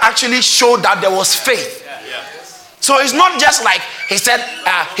that actually showed that there was faith. So it's not just like he said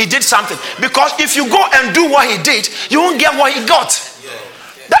he did something. Because if you go and do what he did, you won't get what he got.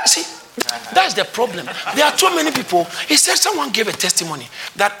 That's the problem. There are too many people. He said someone gave a testimony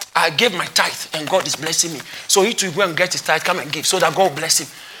that I gave my tithe and God is blessing me. So he too go and get his tithe, come and give so that God will bless him.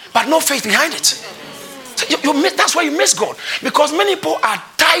 But no faith behind it. So that's why you miss God. Because many people are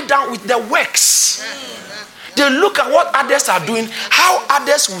tied down with their works. They look at what others are doing, how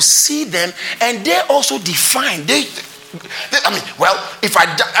others will see them, and they also define. If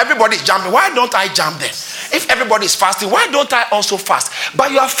everybody is jumping, why don't I jump then? If everybody is fasting, why don't I also fast?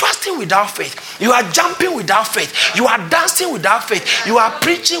 But you are fasting without faith. You are jumping without faith. You are dancing without faith. You are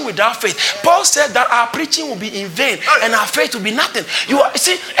preaching without faith. Paul said that our preaching will be in vain and our faith will be nothing.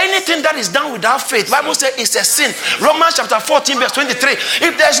 Anything that is done without faith, Bible says it's a sin. Romans chapter 14 verse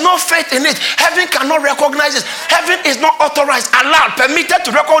 23. If there's no faith in it, heaven cannot recognize it. Heaven is not authorized, allowed, permitted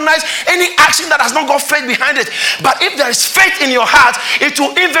to recognize any action that has not got faith behind it. But if there is faith in your heart, it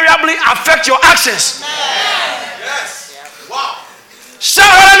will invariably affect your actions. Yes. Wow. Shout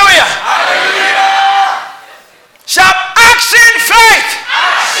hallelujah. Hallelujah. Shout action faith.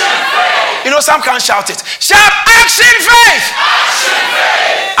 Action faith. You know, some can't shout it. Shout action faith. Action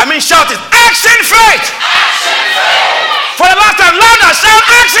faith. I mean, shout it. Action faith. Action faith. For the last time, louder. Shout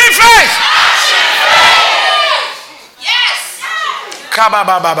action faith. Action faith. Yes.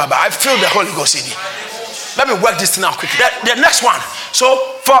 I feel the Holy Ghost in you. Let me work this thing out quickly. The next one. So,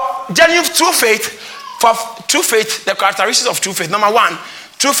 for genuine true faith, the characteristics of true faith. Number one,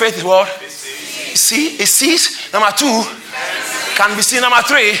 true faith is what? It sees. Number two, can be seen. Number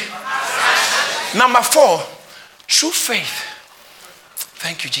three, number four, true faith.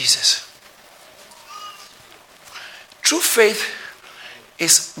 Thank you, Jesus. True faith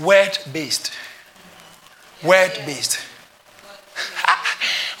is word-based. Word-based.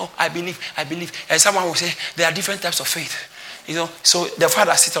 Oh, I believe. And someone will say, there are different types of faith. You know, so the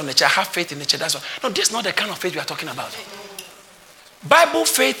father sits on the chair, have faith in the chair. That's what. No, this is not the kind of faith we are talking about. Bible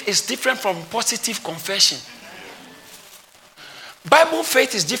faith is different from positive confession. Bible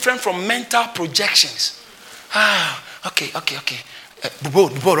faith is different from mental projections. Okay. Okay,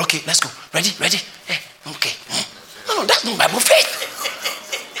 let's go. Ready? Okay. No, that's not Bible faith.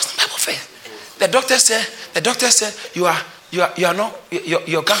 That's not Bible faith. The doctor said you are not,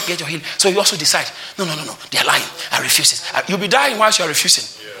 you can't get your healing. So you also decide, no, they are lying. I refuse it. You'll be dying whilst you are refusing.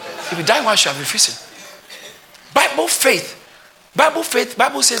 You'll be dying whilst you are refusing. Bible says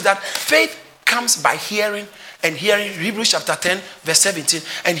that faith comes by hearing, and hearing, Hebrews chapter 10, verse 17,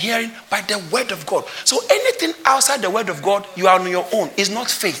 and hearing by the word of God. So anything outside the word of God, you are on your own. It's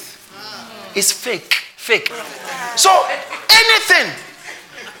not faith. It's fake. So anything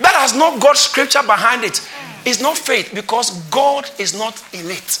that has not got scripture behind it is not faith, because God is not in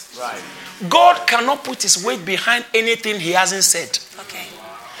it. Right. God cannot put his weight behind anything he hasn't said. Okay.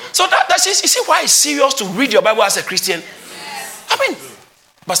 So that's you see why it's serious to read your Bible as a Christian. Yes. I mean,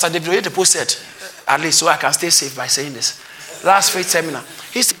 Pastor David Oyedepo said, at least so I can stay safe by saying this. Last faith seminar.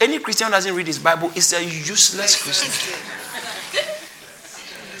 Any Christian who doesn't read his Bible is a useless Christian.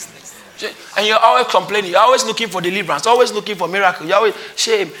 And you're always complaining. You're always looking for deliverance. Always looking for miracle. You're always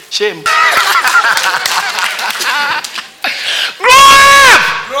shame.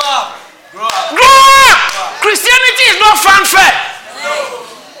 Grow up! Christianity is not fanfare.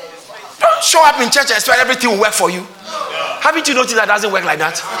 Don't show up in church and expect everything will work for you. Haven't you noticed that it doesn't work like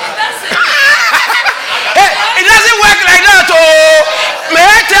that? Hey, it doesn't work like that. Oh, may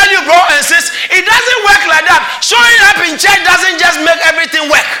I tell you, bro and sis, it doesn't work like that. Showing up in church doesn't just make everything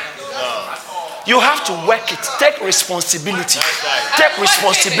work. You have to work it. Take responsibility. Take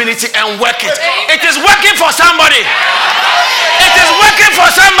responsibility and work it. It is working for somebody. It is working for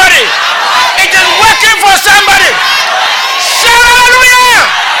somebody. It is working for somebody. Hallelujah!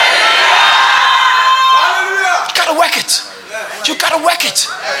 You gotta work it. You gotta work it.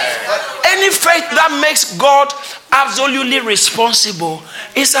 Any faith that makes God absolutely responsible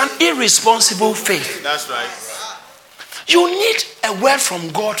is an irresponsible faith. That's right. You need a word from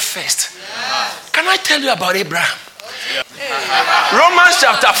God first. Can I tell you about Abraham? Romans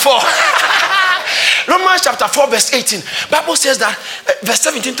chapter 4. Romans chapter 4 verse 18. Bible says that verse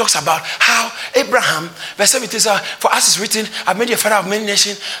 17 talks about how Abraham, verse 17 says, for us is written, I made you a father of many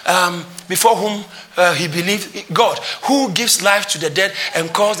nations, before whom he believed God, who gives life to the dead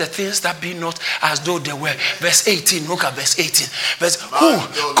and calls the things that be not as though they were. Verse 18, look at verse 18. Who,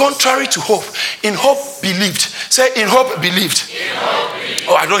 contrary to hope, in hope believed. Say, in hope believed.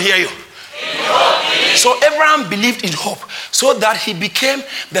 Oh, I don't hear you. So Abraham believed in hope, so that he became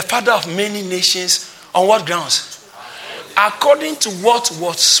the father of many nations. On what grounds? According to what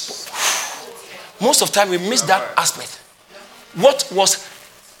was spoken. Most of the time we miss that aspect. What was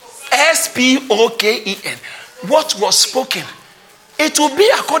spoken? What was spoken? It will be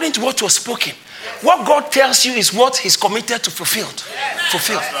according to what was spoken. What God tells you is what He's committed to fulfill.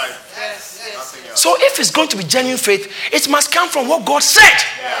 So if it's going to be genuine faith, it must come from what God said.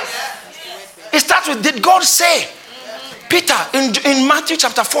 It starts with, did God say? Peter, in Matthew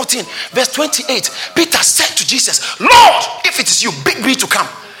chapter 14, verse 28, Peter said to Jesus, Lord, if it is you, bid me to come.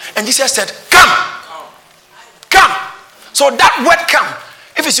 And Jesus said, come. So that word come,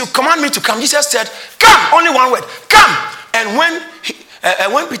 if it's you, command me to come. Jesus said, come, only one word, come. And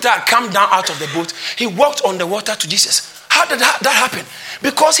when Peter had come down out of the boat, he walked on the water to Jesus. How did that happen?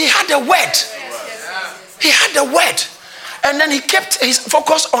 Because he had the word. He had the word. And then he kept his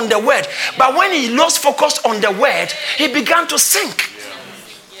focus on the word. But when he lost focus on the word, he began to sink.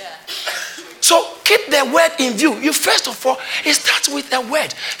 So keep the word in view. You first of all, it starts with the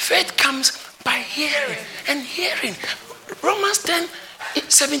word. Faith comes by hearing and hearing. Romans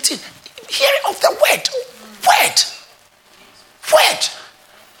 10:17. Hearing of the word. Word.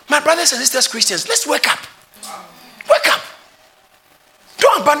 My brothers and sisters, Christians, let's wake up. Wake up.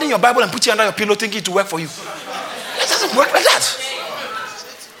 Don't abandon your Bible and put it under your pillow thinking it will work for you. It doesn't work like that.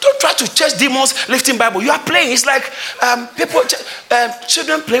 Don't try to chase demons lifting Bible. You are playing. It's like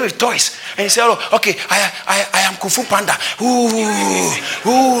children play with toys. And you say, oh, okay, I am Kung Fu Panda.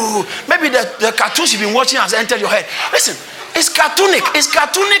 Ooh. Maybe the cartoons you've been watching has entered your head. Listen, it's cartoonic. It's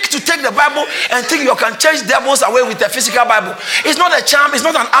cartoonic to take the Bible and think you can chase devils away with the physical Bible. It's not a charm. It's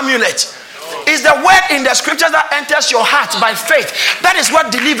not an amulet. It's the word in the scriptures that enters your heart by faith. That is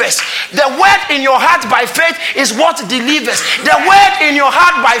what delivers. The word in your heart by faith is what delivers. The word in your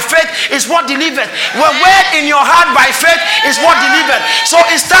heart by faith is what delivers. The word in your heart by faith is what delivers. So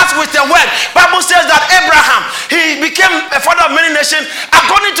it starts with the word. Bible says that Abraham, he became a father of many nations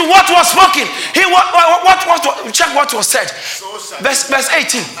according to what was spoken. Check what was said. Verse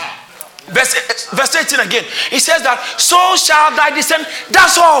 18. Verse 18 again. He says that so shall thy descend.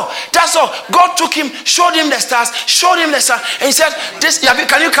 That's all. God took him, showed him the stars, and he said,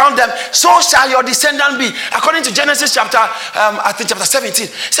 can you count them? So shall your descendant be. According to Genesis chapter 17.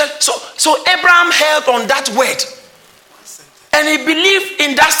 He said, so Abraham held on that word. And he believed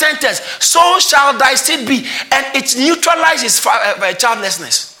in that sentence. So shall thy seed be. And it neutralizes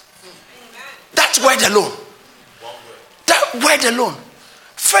childlessness. That word alone.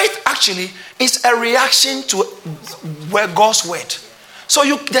 Faith actually is a reaction to God's word. So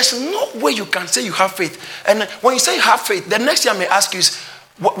there's no way you can say you have faith. And when you say you have faith, the next thing I may ask you is,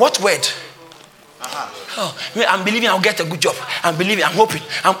 what word? Oh, I'm believing I'll get a good job. I'm hoping.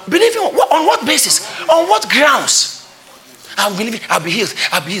 I'm believing on what basis? On what grounds? I'm believing, I'll be healed.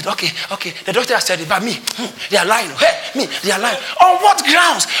 Okay. The doctor has said it, but me, they are lying. Hey, me, they are lying. On what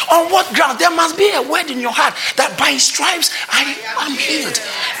grounds? There must be a word in your heart that by his stripes I am healed.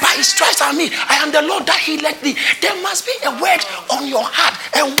 By his stripes I am the Lord that healed thee. There must be a word on your heart,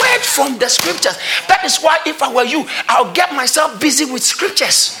 a word from the scriptures. That is why if I were you, I'll get myself busy with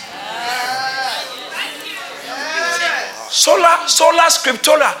scriptures. Sola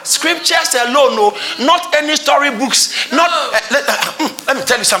scriptura, scriptures alone, no, not any story books. Not. Let me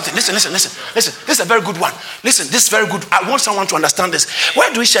tell you something. Listen. This is a very good one. Listen, this is very good. I want someone to understand this. Why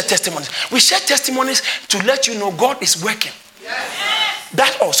do we share testimonies? We share testimonies to let you know God is working.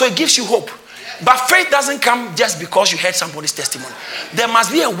 That all. So it gives you hope. But faith doesn't come just because you heard somebody's testimony. There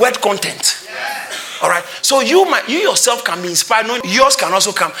must be a word content. All right. So you yourself can be inspired. Yours can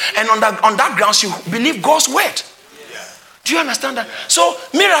also come, and on that grounds you believe God's word. Do you understand that? So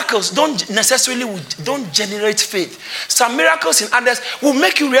miracles don't necessarily generate faith. Some miracles in others will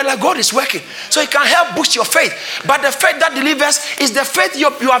make you realize God is working. So it can help boost your faith. But the faith that delivers is the faith you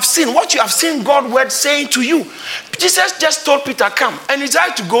have seen. What you have seen God's word saying to you. Jesus just told Peter, come. And he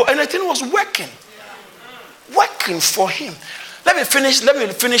tried to go and the thing was working. Working for him. Let me finish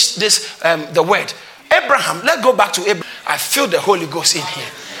this, the word. Abraham, let's go back to Abraham. I feel the Holy Ghost in here.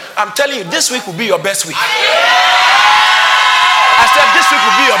 I'm telling you, this week will be your best week. I said this week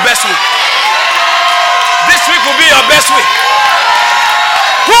will be your best week. This week will be your best week.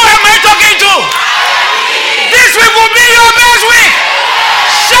 Who am I talking to? This week will be your best week.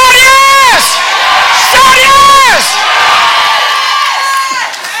 Shout yes! Shout yes!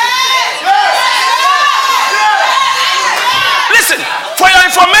 Listen, for your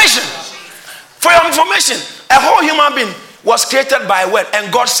information, a whole human being was created by a word,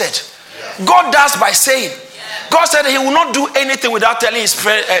 and God said. God does by saying. God said he will not do anything without telling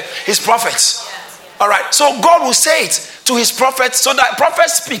his prophets. All right. So God will say it to his prophets so that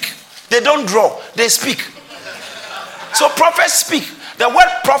prophets speak. They don't draw. They speak. So prophets speak. The word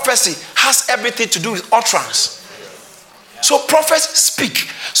prophecy has everything to do with utterance. So prophets speak.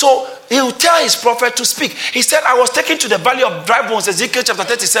 So he will tell his prophet to speak. He said, I was taken to the valley of dry bones, Ezekiel chapter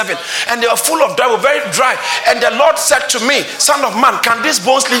 37, and they were full of dry bones, very dry. And the Lord said to me, Son of man, can these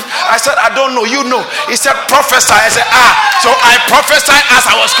bones live? I said, I don't know. You know. He said, prophesy. I said, so I prophesied as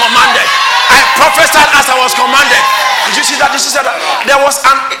I was commanded. Did you see that? There was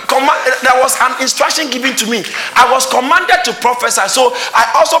an instruction given to me. I was commanded to prophesy. So I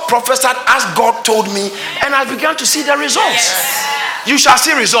also prophesied as God told me, and I began to see the results. You shall see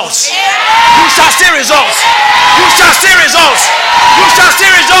results. You shall see results. You shall see results. You shall see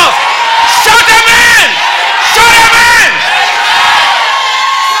results. Shout amen. Shout amen.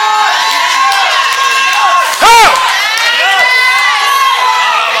 Oh.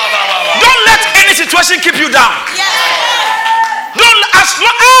 Don't let any situation keep you down.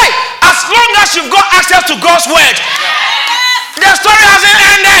 As long as you've got access to God's word, the story hasn't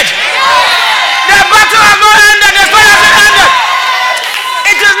ended. The battle has not ended. The story hasn't ended.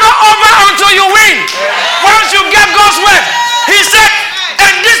 It is not over until you win. Once you get God's word, he said,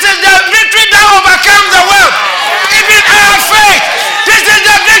 and this is the victory that overcomes the world. Even our faith. This is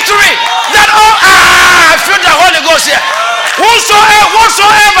the victory that I feel the Holy Ghost here.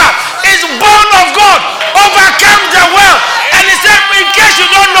 Whosoever is born of God overcomes the world. And he said, in case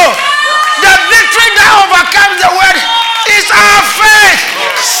you don't know, the victory that overcomes the world is our faith.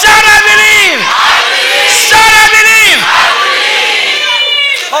 Shout I believe. Shout I believe.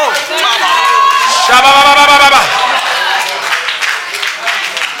 Oh.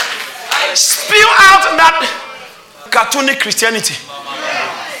 Spill out that cartoonic Christianity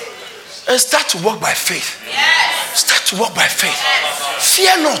and start to walk by faith. Start to walk by faith.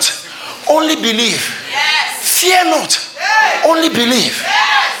 Fear not, only believe. Fear not, only believe.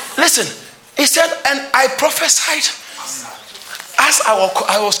 Listen, he said, and I prophesied as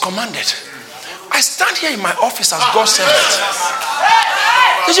I was commanded. I stand here in my office as God's servant.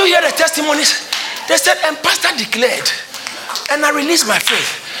 Did you hear the testimonies? They said, and pastor declared, and I released my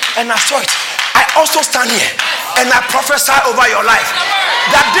faith, and I saw it. I also stand here, and I prophesy over your life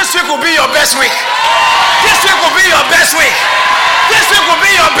that this week will be your best week. This week will be your best week. This week will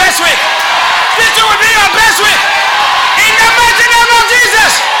be your best week. This week will be your best week. In the mighty name of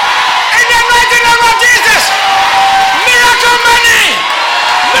Jesus. In the mighty name of Jesus. Miracle money.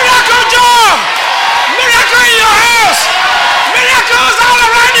 Miracle job. Miracle in your house. Miracles all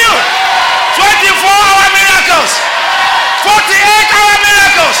around you. 24-hour miracles. 48-hour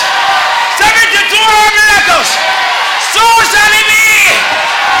miracles. 72-hour miracles. So shall it be.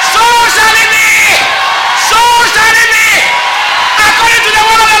 So shall it be. So shall it be. According to the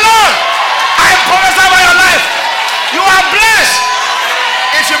word of the Lord, I prophesy over your life. You are blessed.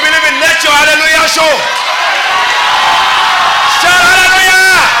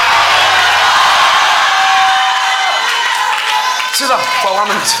 Sit down for 1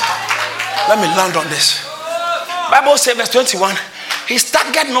 minute. Let me land on this. Bible says, verse 21, he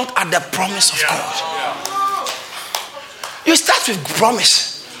staggered not at the promise of God. You start with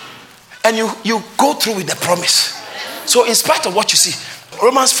promise and you go through with the promise. So in spite of what you see,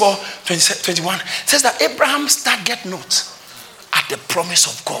 Romans 4:21 says that Abraham staggered not at the promise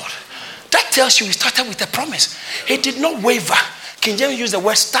of God. That tells you he started with a promise. He did not waver. King James used the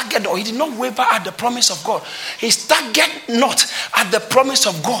word staggered, or he did not waver at the promise of God. He staggered not at the promise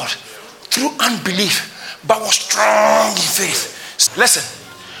of God through unbelief, but was strong in faith. Listen,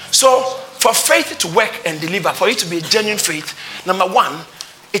 so for faith to work and deliver, for it to be a genuine faith, number one,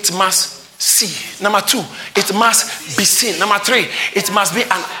 it must see. Number two, it must be seen. Number three, it must be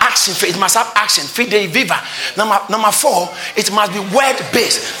an action faith. It must have action. Fide viva. Number four, it must be word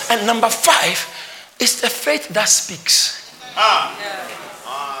based. And number five, it's a faith that speaks.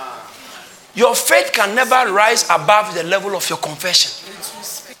 Your faith can never rise above the level of your confession.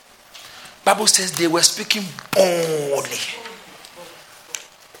 Bible says they were speaking boldly.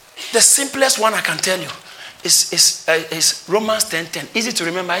 The simplest one I can tell you is Romans 10:10. Easy to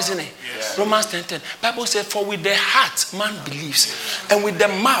remember, isn't it? Yes. Romans 10:10. Bible says, for with the heart man believes, and with the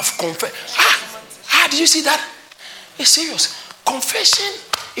mouth confess. Did you see that? It's serious. Confession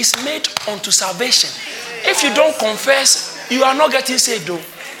is made unto salvation. If you don't confess, you are not getting saved though.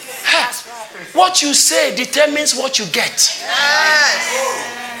 What you say determines what you get. Yes.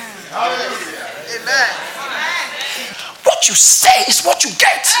 Amen. What you say is what you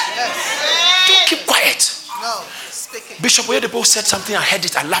get. Yes. Don't keep quiet. No, speaking. Bishop Oyedepo said something, I heard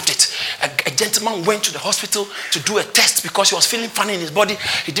it, I loved it. A gentleman went to the hospital to do a test because he was feeling funny in his body.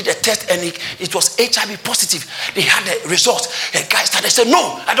 He did a test and it was HIV positive. They had the result. A guy started saying,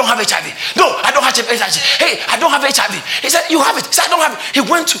 no, I don't have HIV. No, I don't have HIV. Hey, I don't have HIV. He said, you have it. He said, I don't have it. He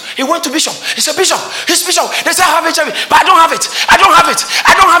went to Bishop. He said, Bishop, he's Bishop. They said, I have HIV, but I don't have it. I don't have it.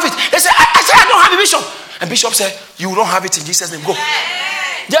 I don't have it. They said, I said, I don't have it, Bishop. And Bishop said, you don't have it in Jesus' name. Go.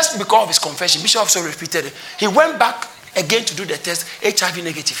 Just because of his confession, Bishop also repeated it. He went back again to do the test, HIV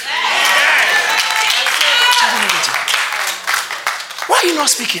negative. HIV negative. Why are you not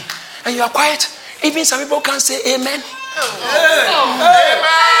speaking? And you are quiet? Even some people can't say amen.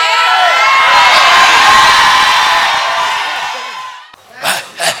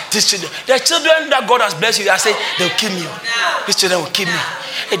 These children, the children that God has blessed you, I say they'll kill me. These children will kill me.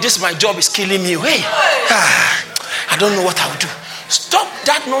 Hey, this my job is killing me. Hey, I don't know what I will do. Stop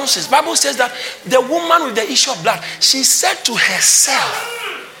that nonsense. Bible says that the woman with the issue of blood, she said to herself.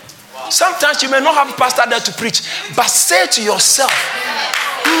 Sometimes you may not have a pastor there to preach, but say to yourself,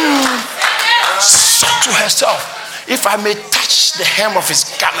 say to herself, if I may touch the hem of his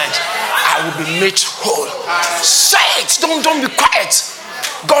garment, I will be made whole. Say it. Don't be quiet.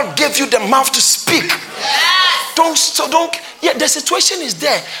 God gave you the mouth to speak. Yeah, the situation is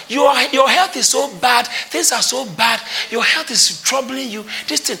there. Your health is so bad. Things are so bad. Your health is troubling you.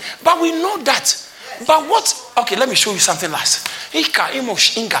 This thing. But we know that. But what? Okay, let me show you something last.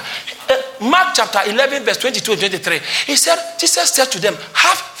 Mark chapter 11, verse 22 and 23. He said, Jesus said to them,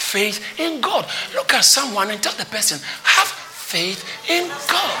 have faith in God. Look at someone and tell the person, have faith in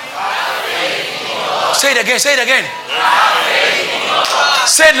God. Say it again. Say it again.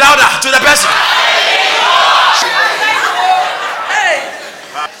 Say it louder to the person.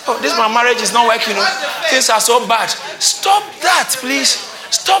 Oh, this my marriage is not working. Things are so bad. Stop that, please.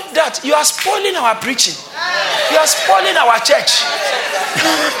 Stop that. You are spoiling our preaching. You are spoiling our church.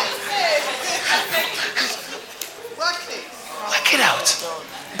 Work it out.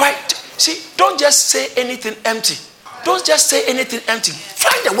 But see, don't just say anything empty. Don't just say anything empty.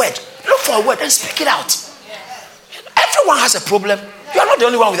 Find a word. Look for a word and speak it out. Everyone has a problem. You are not the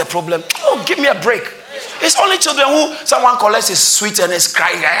only one with a problem. Oh, give me a break. It's only children who someone collects is sweet and is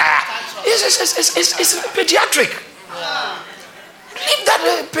crying. It's pediatric. Leave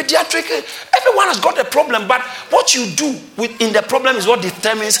that pediatric. Everyone has got a problem, but what you do in the problem is what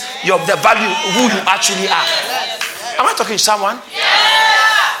determines the value, who you actually are. Am I talking to someone?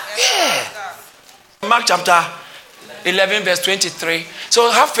 Yeah. Mark chapter 11, verse 23.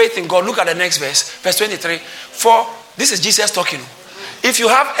 So have faith in God. Look at the next verse. Verse 23. For this is Jesus talking. If you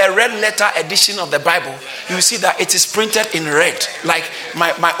have a red letter edition of the Bible, you will see that it is printed in red, like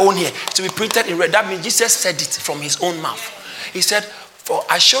my own here. To be printed in red. That means Jesus said it from his own mouth. He said, for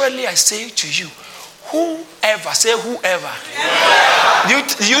assuredly I say to you, whoever, say whoever. Yeah.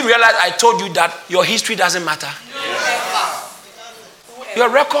 Do you realize I told you that your history doesn't matter? Yeah. Your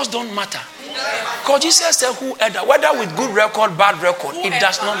records don't matter. Because Jesus said whoever, whether with good record, bad record, it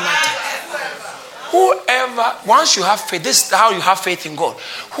does not matter. Whoever, once you have faith, this is how you have faith in God.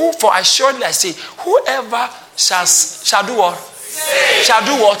 For assuredly I say, whoever shall do what? Save. Shall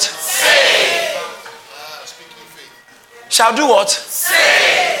do what? Save. Shall do what?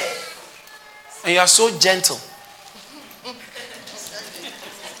 Save. And you are so gentle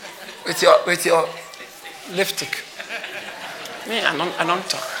with your lipstick. Me, I don't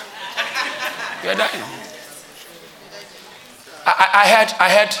talk. You're dying. I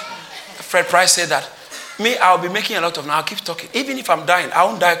heard Fred Price say that. Me, I'll be making a lot of noise. I'll keep talking. Even if I'm dying, I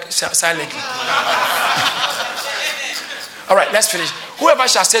won't die silently. All right, let's finish. Whoever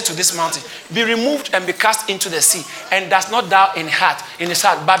shall say to this mountain, be removed and be cast into the sea, and does not doubt in his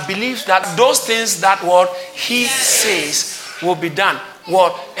heart, but believes that those things that what he says will be done.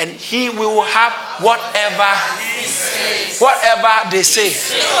 What? And he will have whatever he says. Whatever they say.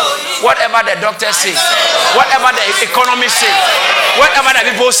 Whatever the doctors say. Whatever the economists say. Whatever the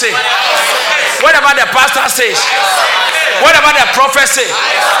people say. Whatever the pastor says. Whatever the prophet says.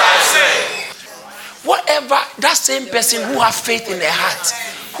 Whatever that same person who has faith in their heart.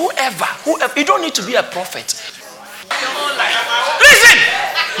 Whoever. You don't need to be a prophet. Listen.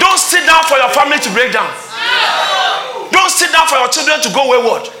 Don't sit down for your family to break down. Don't sit down for your children to go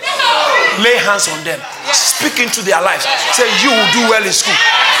wayward. Lay hands on them. Speak into their lives. Say, you will do well in school.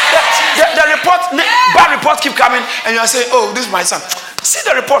 Bad report keep coming, and you are saying, oh, this is my son. See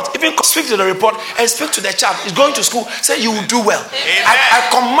the report. Even speak to the report and speak to the child. He's going to school. Say, you will do well. I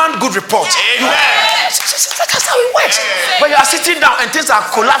command good reports. That's how it works. But you are sitting down and things are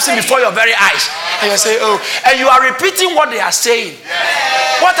collapsing before your very eyes. And you say, oh, and you are repeating what they are saying.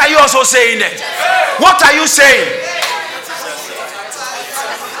 What are you also saying then? What are you saying?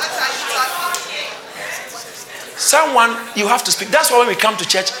 Someone, you have to speak. That's why when we come to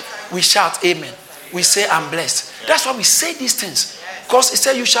church, we shout amen. We say, I'm blessed. That's why we say these things. Because it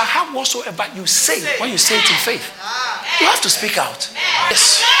said, you shall have whatsoever you say when you say it in faith. You have to speak out.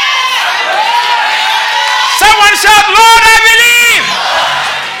 Yes. Someone shout, Lord, I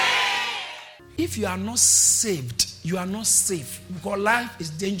believe. If you are not saved, you are not safe, because life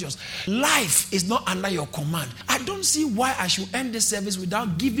is dangerous. Life is not under your command. I don't see why I should end this service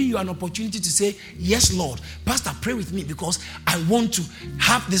without giving you an opportunity to say, yes, Lord. Pastor, pray with me because I want to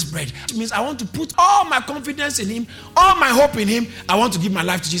have this bread. It means I want to put all my confidence in him, all my hope in him. I want to give my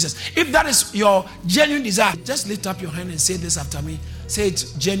life to Jesus. If that is your genuine desire, just lift up your hand and say this after me. Say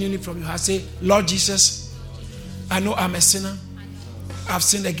it genuinely from your heart. Say, Lord Jesus, I know I'm a sinner. I've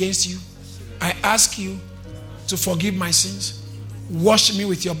sinned against you. I ask you to forgive my sins. Wash me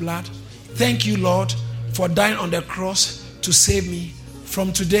with your blood. Thank you, Lord, for dying on the cross to save me.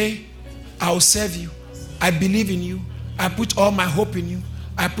 From today, I will serve you. I believe in you. I put all my hope in you.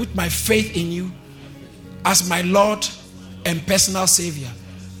 I put my faith in you as my Lord and personal Savior.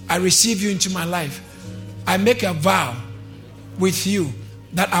 I receive you into my life. I make a vow with you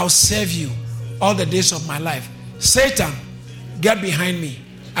that I'll serve you all the days of my life. Satan, get behind me.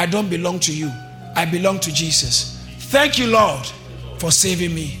 I don't belong to you. I belong to Jesus. Thank you, Lord, for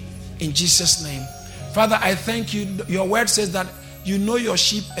saving me. In Jesus' name. Father, I thank you. Your word says that you know your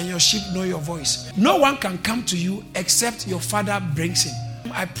sheep and your sheep know your voice. No one can come to you except your Father brings him.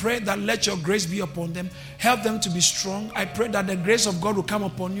 I pray that let your grace be upon them. Help them to be strong. I pray that the grace of God will come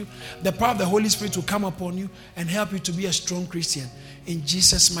upon you. The power of the Holy Spirit will come upon you and help you to be a strong Christian. In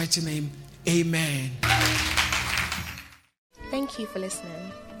Jesus' mighty name, amen. Thank you for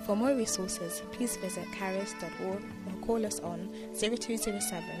listening. For more resources, please visit charis.org or call us on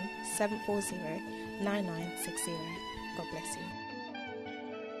 0207 740 9960. God bless you.